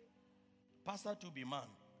 Pastor to be man,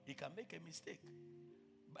 he can make a mistake.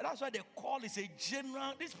 But that's why the call is a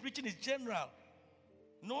general. This preaching is general.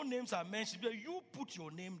 No names are mentioned. You put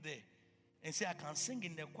your name there and say, I can sing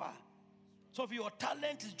in the choir. So if your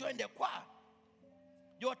talent is join the choir,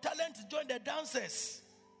 your talent is join the dancers.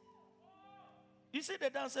 You see the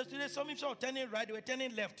dancers today, some people are turning right, they were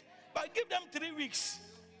turning left. But give them 3 weeks.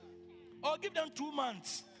 Or give them 2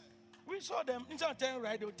 months. We saw them, instead of turning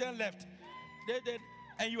right, they would turn left.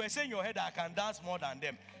 And you were saying in your head, I can dance more than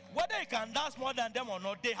them. Whether you can dance more than them or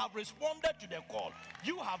not, they have responded to the call.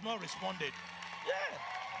 You have not responded.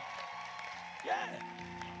 Yeah.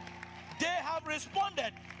 They have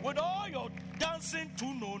responded. With all your dancing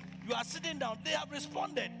too known, you are sitting down. They have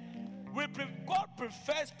responded. God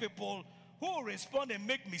prefers people who will respond and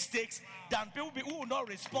make mistakes than people who will not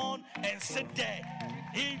respond and sit there.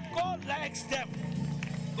 God likes them.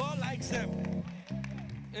 God likes them.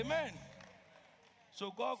 Amen.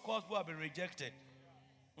 So God caused people to be rejected.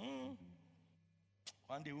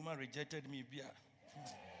 One day, woman rejected me.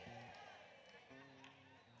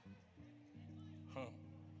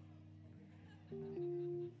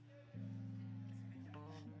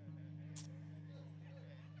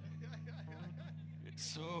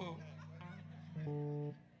 So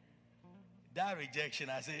After rejection,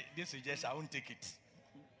 I say, this rejection, I won't take it.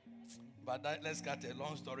 But let's cut a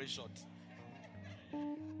long story short.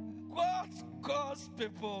 God calls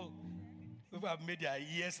people who have made their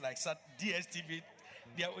ears like DSTV.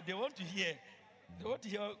 They want to hear. They want to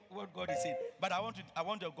hear what God is saying. But I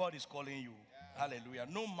want your God is calling you. Hallelujah.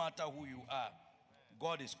 No matter who you are,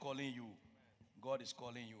 God is calling you. God is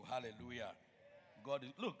calling you. Hallelujah.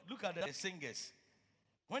 Look at the singers.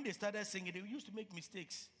 When they started singing, they used to make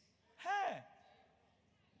mistakes. Hey.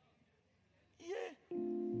 Yeah.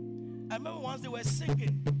 I remember once they were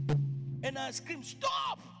singing and I screamed,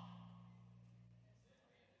 stop!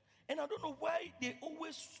 And I don't know why they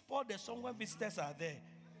always spoil the song when visitors are there.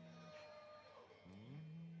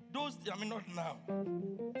 Not now.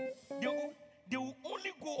 They will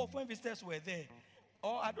only go off when visitors were there.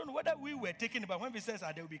 Or I don't know whether we were taking it, but when visitors are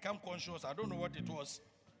there, they will become conscious. I don't know what it was.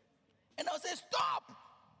 And I'll say, stop!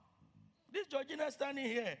 This Georgina standing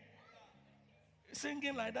here,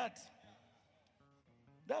 singing like that.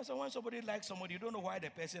 That's when somebody likes somebody, you don't know why the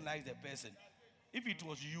person likes the person. If it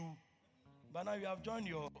was you, but now you have joined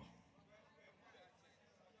you're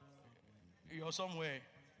somewhere.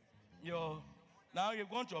 Now you've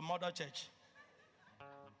gone to a mother church.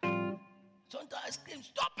 Sometimes I scream,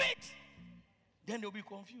 stop it! Then they'll be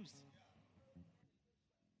confused.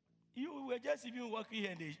 You were just even walking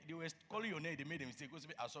here and they were calling your name, they made a mistake.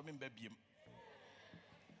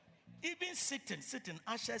 Even sitting,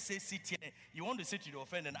 ushers say sit here. You want to sit to your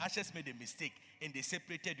friend and ushers made a mistake and they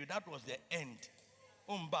separated you. That was the end.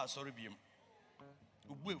 Sorry,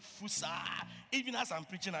 even as I'm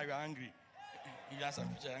preaching, are you angry? Even as I'm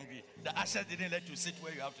preaching, angry. The ushers didn't let you sit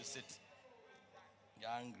where you have to sit. You're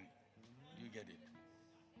angry. Do you get it?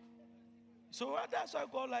 So that's why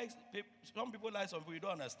God likes some people like some people. You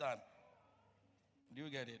don't understand. Do you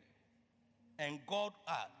get it? And God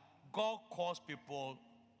calls people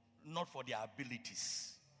not for their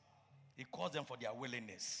abilities. He calls them for their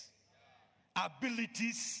willingness.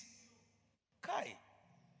 Abilities. Kai.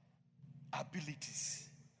 Abilities.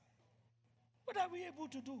 What are we able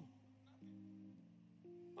to do?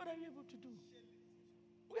 What are we able to do?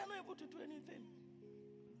 We are not able to do anything.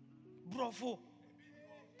 Bravo.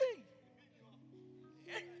 Hey.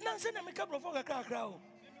 Nancy na meka bravo kakra o.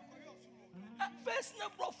 First na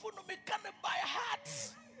bravo no meka na by heart.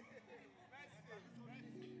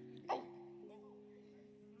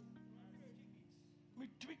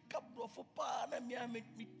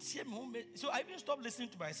 So I even stopped listening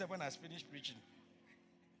to myself when I was finished preaching.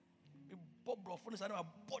 I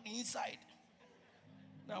bought inside.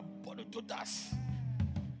 Now I bought the totas.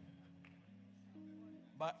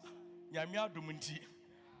 But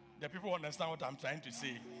the people understand what I'm trying to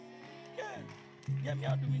say. Yeah.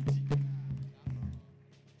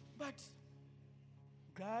 But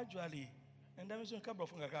gradually, and then we come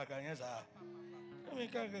from yes,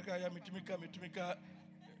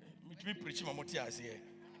 me preaching my motias here.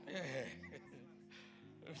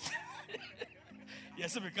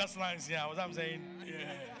 Yes, because lines here, what I'm saying.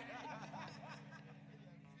 Yeah.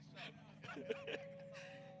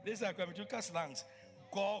 These are coming to slangs.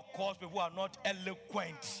 God calls people who are not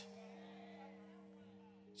eloquent.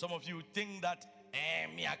 Some of you think that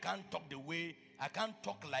I can't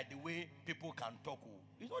talk like the way people can talk.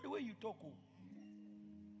 It's not the way you talk.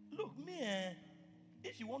 Look,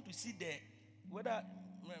 if you want to see whether,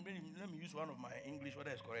 let me use one of my English, whether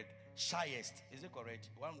it's correct. Shyest. Is it correct?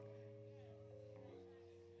 One.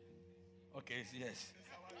 Okay, yes.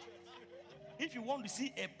 If you want to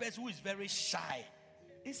see a person who is very shy,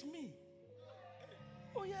 it's me.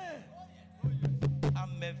 Oh, yeah.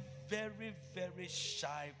 I'm a very, very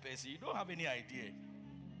shy person. You don't have any idea.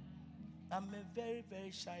 I'm a very,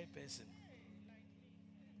 very shy person.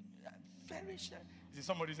 Very shy. See,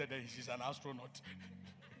 somebody said that she's an astronaut.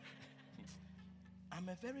 I'm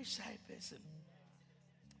a very shy person.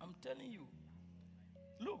 I'm telling you.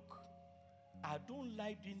 Look, I don't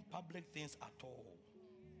like doing public things at all.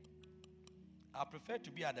 I prefer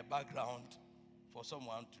to be at the background for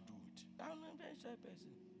someone to do it. I'm a very shy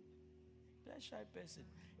person. Very shy person.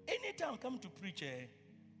 Anytime I come to preach,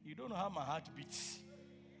 you don't know how my heart beats.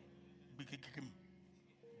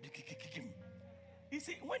 You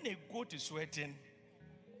see, when they go to sweating,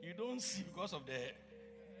 you don't see because of the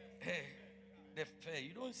hair. The fair,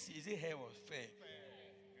 you don't see. Is it hair or fair?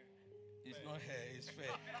 It's not hair, it's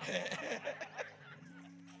fair.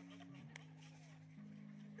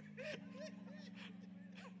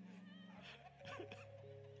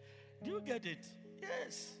 Do you get it?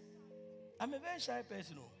 Yes. I'm a very shy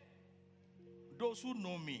person. Those who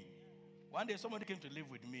know me, one day somebody came to live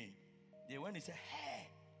with me. They went and said, hey,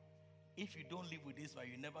 if you don't live with this man,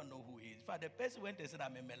 you never know who he is. In fact, the person went and said,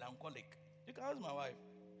 I'm a melancholic. You can ask my wife.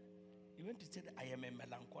 You went to say that I am a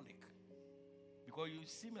melancholic. Because you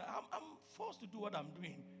see me, I'm forced to do what I'm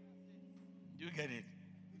doing. Do you get it?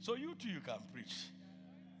 So you too, you can preach.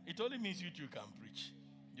 It only means you too can preach.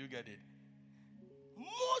 Do you get it?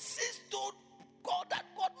 Moses told God that,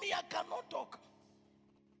 God, me, I cannot talk.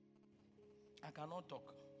 I cannot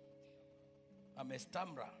talk. I'm a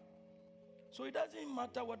stammerer. So it doesn't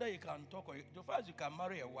matter whether you can talk or so far as you can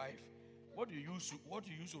marry a wife. What you use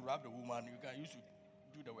to rub the woman, you can use to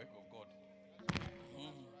do the work of God.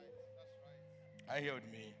 I heard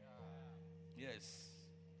me. Yes.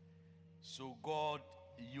 So God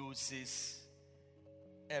uses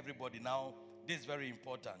everybody. Now, this is very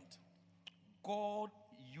important. God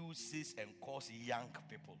uses and calls young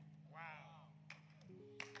people. Wow.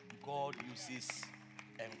 God uses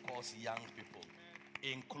and calls young people.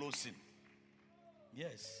 In closing.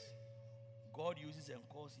 Yes. God uses and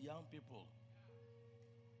calls young people.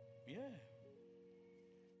 Yeah.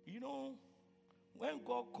 You know, when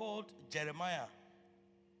God called Jeremiah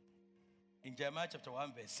in Jeremiah chapter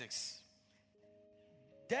 1 verse 6,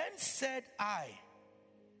 then said I,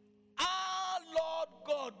 Lord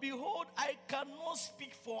God, behold, I cannot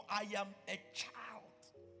speak, for I am a child.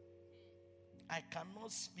 I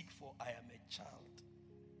cannot speak, for I am a child.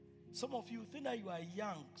 Some of you think that you are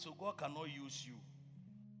young, so God cannot use you.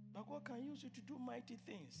 But God can use you to do mighty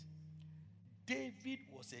things. David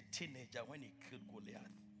was a teenager when he killed Goliath.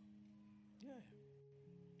 Yeah.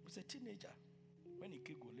 He was a teenager when he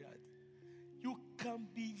killed Goliath. You can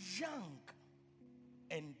be young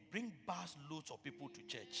and bring vast loads of people to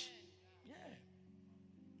church. Yeah.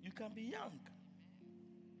 You can be young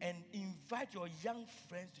and invite your young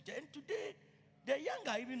friends to church. And today, the young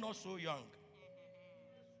are even not so young.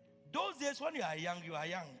 Those days when you are young, you are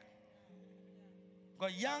young.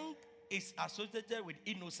 Because young is associated with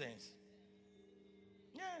innocence.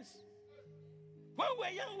 Yes. When we're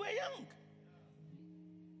young, we're young.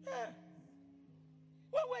 Yeah.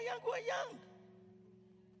 When we're young, we're young.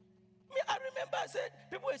 Me, I remember I said,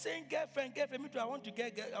 people were saying girlfriend. Me too, I want to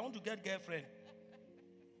get girlfriend.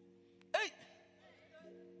 Hey.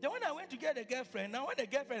 Then when I went to get a girlfriend, now when the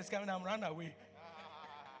girlfriend is coming, I'm run away.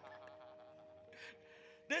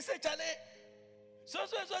 They say, Charlie, so.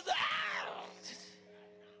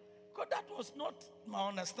 Because that was not my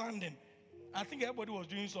understanding. I think everybody was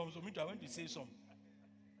doing some, so me too, I went to say some.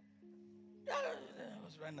 I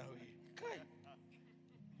was run away.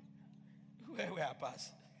 Where I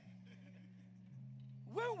pass.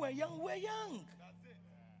 When we're young, we're young.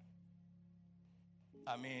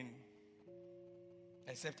 I mean,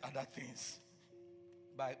 except other things.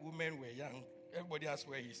 By women were young. Everybody else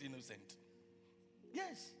where he's innocent.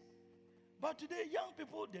 Yes. But today, young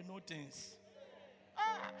people, they know things.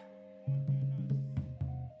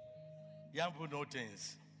 Young people know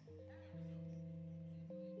things.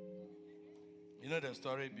 You know the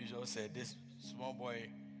story Bishop said, this small boy,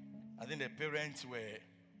 I think the parents were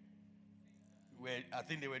I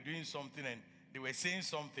think they were doing something and they were saying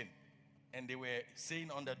something. And they were saying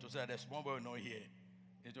under to say the small boy not here.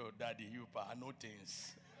 He told Daddy, you pa, I know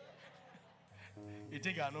things. You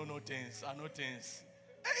think I know things? I know things.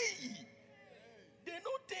 Hey! They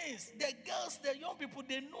know things. The girls, the young people,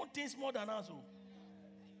 they know things more than us.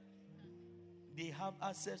 They have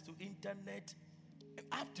access to internet.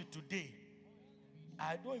 Up to today,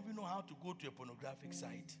 I don't even know how to go to a pornographic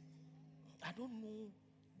site. I don't know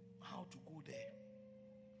how to go there.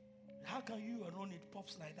 How can you alone it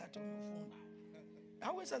pops like that on your phone? I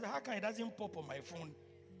always say, how can it doesn't pop on my phone?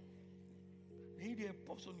 It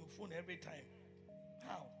pops on your phone every time.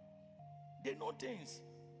 How? They know things.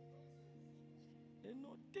 They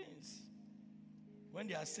know things. When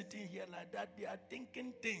they are sitting here like that, they are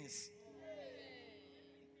thinking things.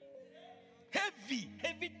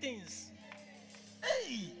 Heavy things.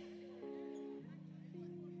 Hey!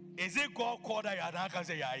 Is it God called that you are not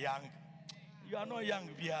say you are young? You are not young,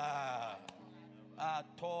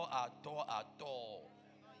 at all.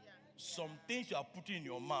 Some things you are putting in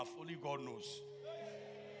your mouth, only God knows.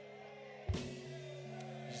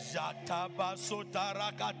 Jataba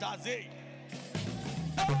sotarakataze.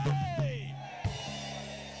 Hey!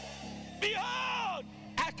 Behold,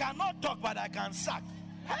 I cannot talk, but I can suck.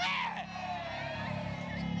 Hey!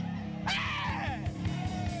 Hey!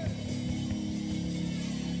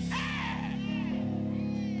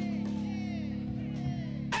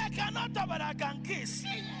 I cannot talk, but I can kiss.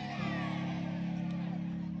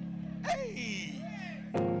 Hey!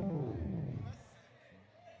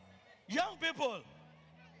 Young people,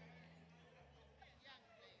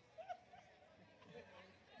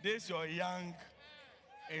 this your young.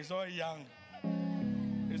 It's all young.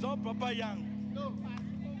 It's all proper young.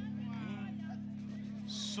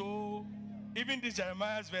 So, even this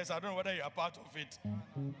Jeremiah's verse, I don't know whether you are part of it.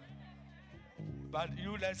 But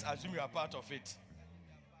let's assume you are part of it.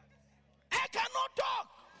 I cannot talk.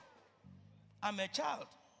 I'm a child.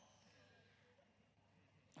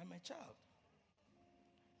 I'm a child.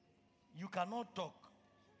 You cannot talk,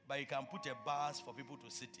 but you can put a bars for people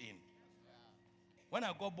to sit in. When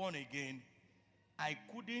I got born again, I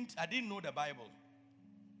didn't know the Bible.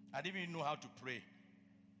 I didn't even know how to pray.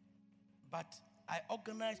 But I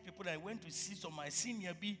organized people. I went to see some my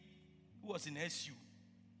senior B who was in SU.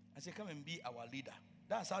 I said, come and be our leader.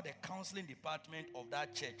 That's how the counseling department of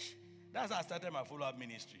that church, that's how I started my follow-up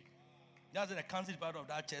ministry. That's how the counseling department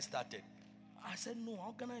of that church started. I said, no, I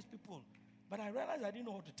organize people. But I realized I didn't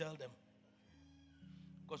know what to tell them.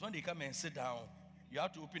 Because when they come and sit down, you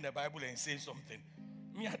have to open the Bible and say something.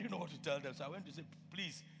 Me, I didn't know what to tell them. So I went to say,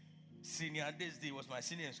 please, senior, this day was my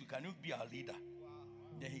senior in school. Can you be our leader?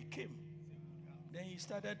 Then he came. Then he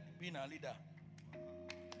started being our leader.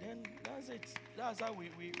 Then that's it. That's how we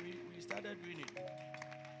started doing it.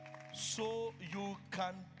 So you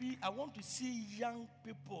can be, I want to see young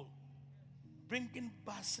people bringing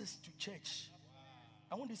buses to church.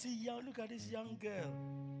 I want to see look at this young girl.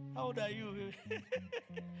 How old are you?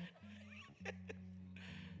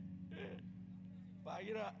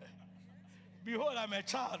 Behold, I'm a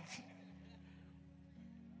child.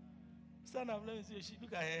 Stand up, let me see.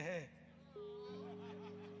 Look at her hair.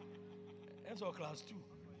 That's all class 2.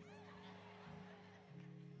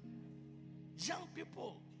 Young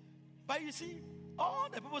people. But you see, all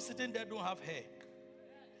the people sitting there don't have hair.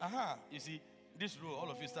 You see, this row, all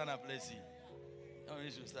of you stand up, let's see. Oh,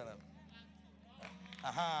 you should stand up.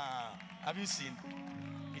 Have you seen?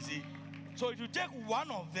 You see? So if you take one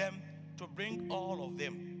of them to bring all of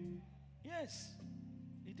them. Yes.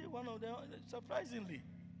 You take one of them, surprisingly.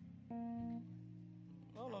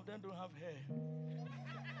 All of them don't have hair.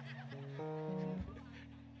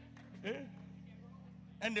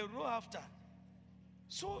 And they row after.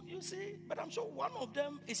 So you see, but I'm sure one of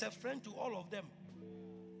them is a friend to all of them.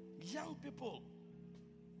 Young people.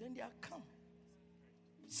 Then they are come.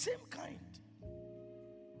 Same kind.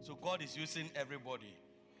 So God is using everybody.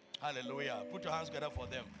 Hallelujah. Put your hands together for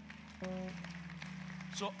them.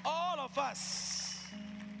 So all of us,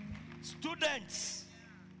 students,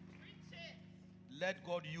 let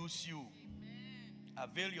God use you.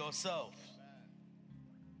 Avail yourself.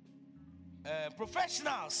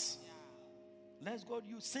 Professionals, let God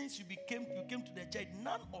use. Since you came to the church,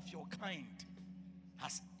 none of your kind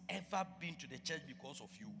has ever been to the church because of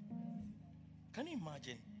you. Can you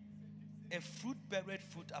imagine? A fruit beareth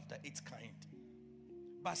fruit after its kind.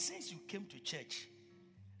 But since you came to church,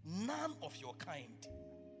 none of your kind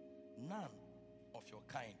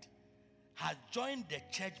has joined the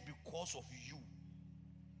church because of you.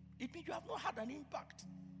 It means you have not had an impact.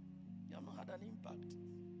 You have not had an impact.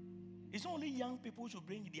 It's only young people who should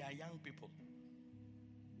bring their young people.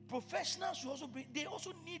 Professionals should also bring, they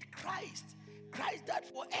also need Christ. Christ died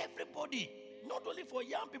for everybody, not only for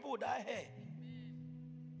young people with that hair.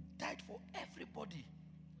 Died for everybody.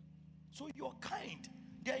 So your kind,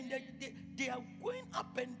 they are going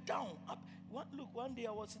up and down. Look, one day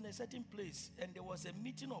I was in a certain place and there was a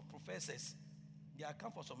meeting of professors. They had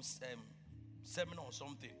come for some seminar or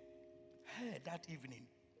something. Hey, that evening,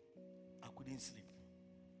 I couldn't sleep.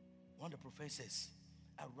 One of the professors,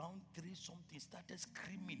 around 3 something, started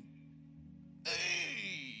screaming.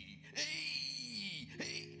 Hey, hey,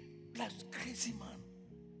 hey. Like crazy man.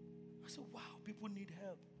 I said, wow, people need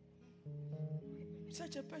help.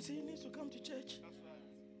 Such a person, he needs to come to church.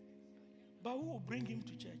 But who will bring him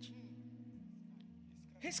to church?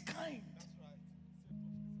 He's kind.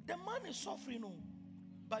 The man is suffering,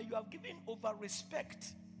 but you have given over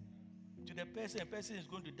respect to the person. The person is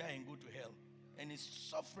going to die and go to hell, and he's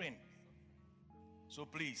suffering. So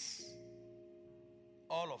please,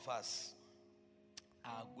 all of us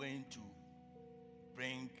are going to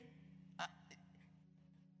bring.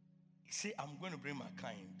 Say, I'm going to bring my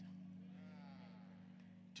kind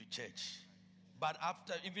to church. But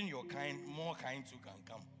after even your kind, more kinds you can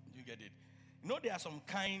come. You get it? You know, there are some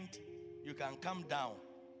kind you can come down,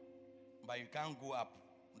 but you can't go up.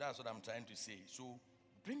 That's what I'm trying to say. So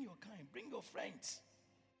bring your kind, bring your friends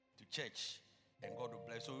to church, and God will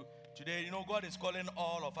bless. So today, you know, God is calling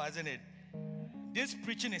all of us, isn't it? This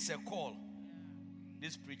preaching is a call.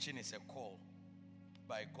 This preaching is a call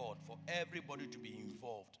by God for everybody to be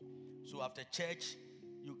involved. So after church,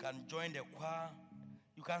 you can join the choir.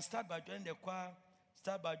 You can start by joining the choir,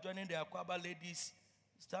 start by joining the Aquaba ladies,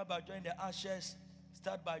 start by joining the ushers,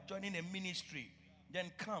 start by joining a ministry.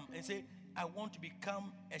 Then come and say, I want to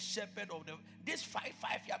become a shepherd of this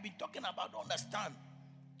 5-5 you have been talking about. Don't understand.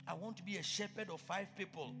 I want to be a shepherd of 5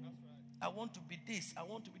 people. I want to be this. I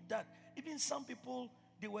want to be that. Even some people,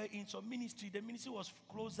 they were in some ministry. The ministry was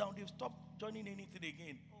closed down. They stopped joining anything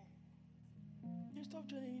again. They stopped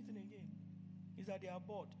joining anything again. It's that they are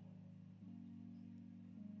bored.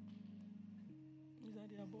 It's that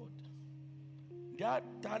they are bored. Their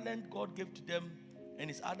talent God gave to them, and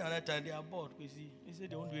it's another time they are bored. Because he said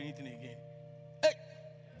they won't do anything again. Hey!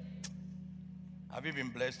 Have you been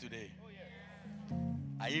blessed today?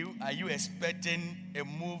 Are you expecting a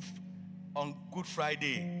move on Good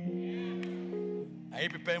Friday? Are you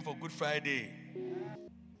preparing for Good Friday?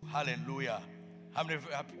 Hallelujah. How many of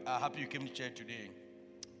you are happy you came to church today?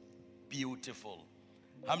 Beautiful.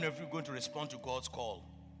 How many of you are going to respond to God's call?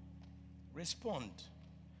 Respond.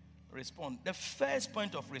 Respond. The first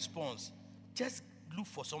point of response, just look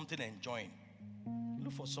for something and join.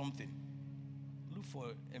 Look for something. Look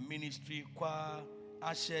for a ministry, choir,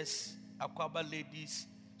 ashes, Aquaba ladies,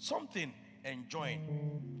 something, and join.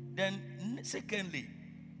 Then, secondly,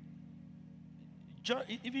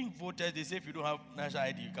 even voters, they say if you don't have national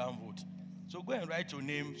ID, you can't vote. So go and write your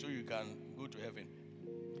name so you can go to heaven.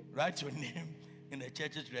 Write your name in the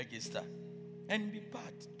church's register and be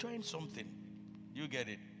part. Join something. You get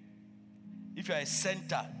it? If you are a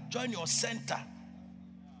center, join your center.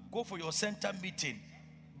 Go for your center meeting.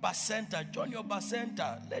 Bus center, join your bus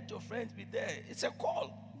center. Let your friends be there. It's a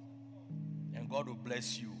call. And God will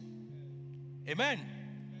bless you. Amen.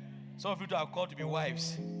 Some of you are called to be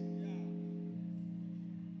wives.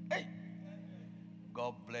 Hey.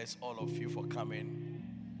 God bless all of you for coming.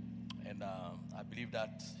 And I believe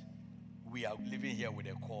that we are living here with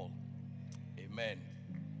a call. Amen.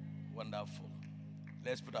 Wonderful.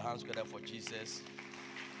 Let's put our hands together for Jesus.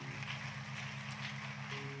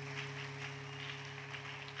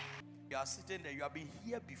 You are sitting there. You have been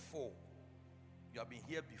here before. You have been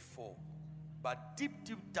here before. But deep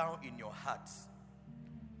down in your heart,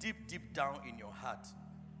 deep down in your heart,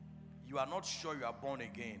 you are not sure you are born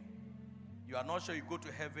again. You are not sure you go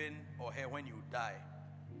to heaven or hell when you die.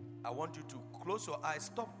 I want you to close your eyes.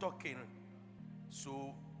 Stop talking.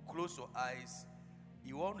 So close your eyes.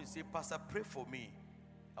 You want to say, Pastor, pray for me.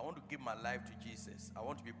 I want to give my life to Jesus. I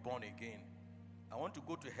want to be born again. I want to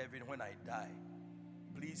go to heaven when I die.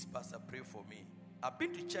 Please, Pastor, pray for me. I've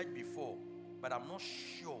been to church before, but I'm not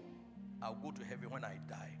sure I'll go to heaven when I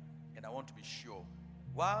die. And I want to be sure.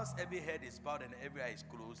 Whilst every head is bowed and every eye is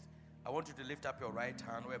closed, I want you to lift up your right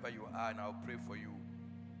hand wherever you are, and I'll pray for you.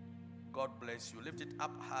 God bless you. Lift it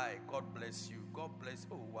up high. God bless you. God bless.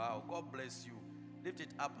 Oh, wow. God bless you. Lift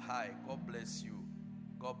it up high. God bless you.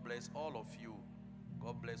 God bless all of you.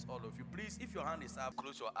 God bless all of you. Please, if your hand is up,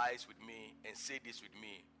 close your eyes with me and say this with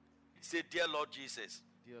me. Say, Dear Lord Jesus.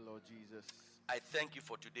 Dear Lord Jesus. I thank you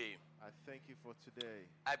for today. I thank you for today.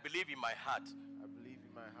 I believe in my heart. I believe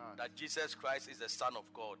in my heart that Jesus Christ is the Son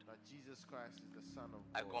of God. That Jesus Christ is the Son of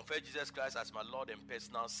God. I confess Jesus Christ as my Lord and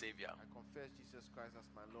personal Savior. I confess Jesus Christ as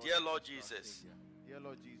my Lord. Dear Lord Jesus. Savior. Dear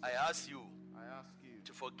Lord Jesus. I ask you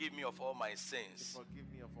to forgive me of all my sins. To forgive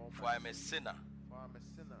me of all for my I am a sinner. For I am a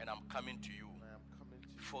sinner. And I'm coming to you. And I am coming to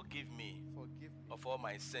you. Forgive me of all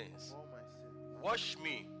my sins. Of all my sins. Wash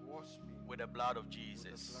me with the blood of Jesus.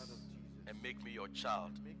 With the blood of Jesus. And make me your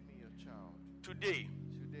child. Make me your child. Today,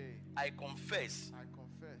 I confess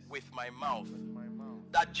with my mouth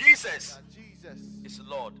that Jesus is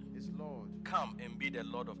Lord. Come and be the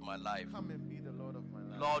Lord of my life. Come and be the Lord of my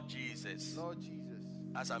life. Lord Jesus. Lord Jesus.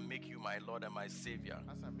 As I make you my Lord and my Savior.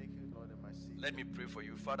 As I make you Lord and my Savior. Let me pray for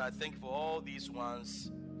you. Father, I thank you for all these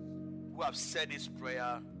ones who have said this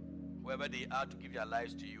prayer, wherever they are, to give their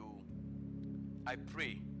lives to you. I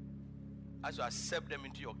pray, as you accept them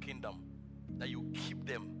into your kingdom, that you keep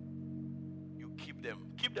them. You keep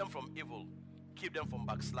them. Keep them from evil. Keep them from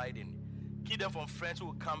backsliding. Keep them from friends who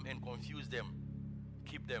will come and confuse them.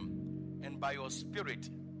 Keep them. And by your Spirit,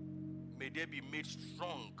 may they be made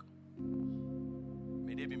strong.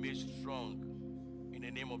 May they be made strong in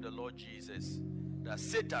the name of the Lord Jesus, that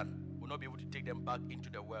Satan will not be able to take them back into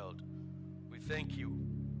the world. We thank you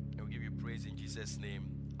and we give you praise in Jesus' name.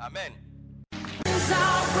 Amen.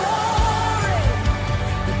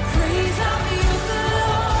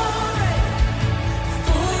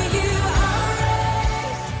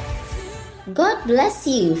 God bless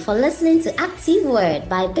you for listening to Active Word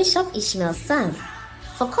by Bishop Ishmael Sam.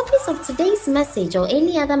 For copies of today's message or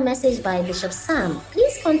any other message by Bishop Sam,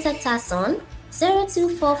 please contact us on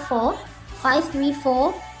 0244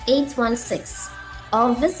 534 816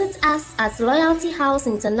 or visit us at Loyalty House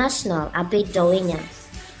International, Abbey, Dahwenya.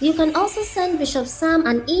 You can also send Bishop Sam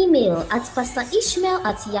an email at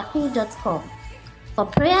pastorishmael@yahoo.com. For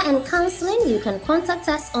prayer and counseling, you can contact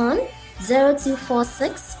us on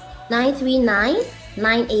 0246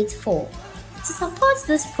 939-984. To support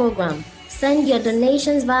this program, send your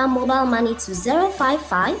donations via mobile money to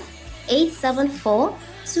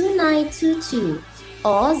 055-874-2922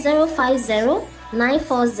 or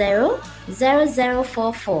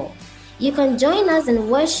 050-940-0044. You can join us in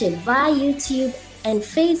worship via YouTube and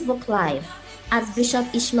Facebook Live at Bishop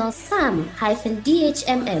Ishmael Sam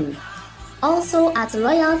 -DHMM. Also at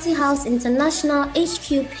Loyalty House International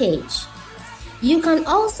HQ page. You can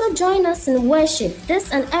also join us in worship this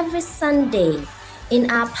and every Sunday in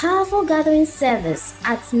our powerful gathering service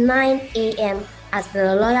at 9 a.m. at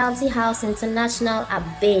the Loyalty House International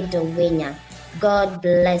Abbey, Dahwenya. God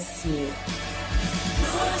bless you.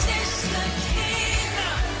 Yours is the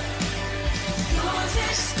kingdom. Yours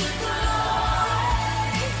is the glory.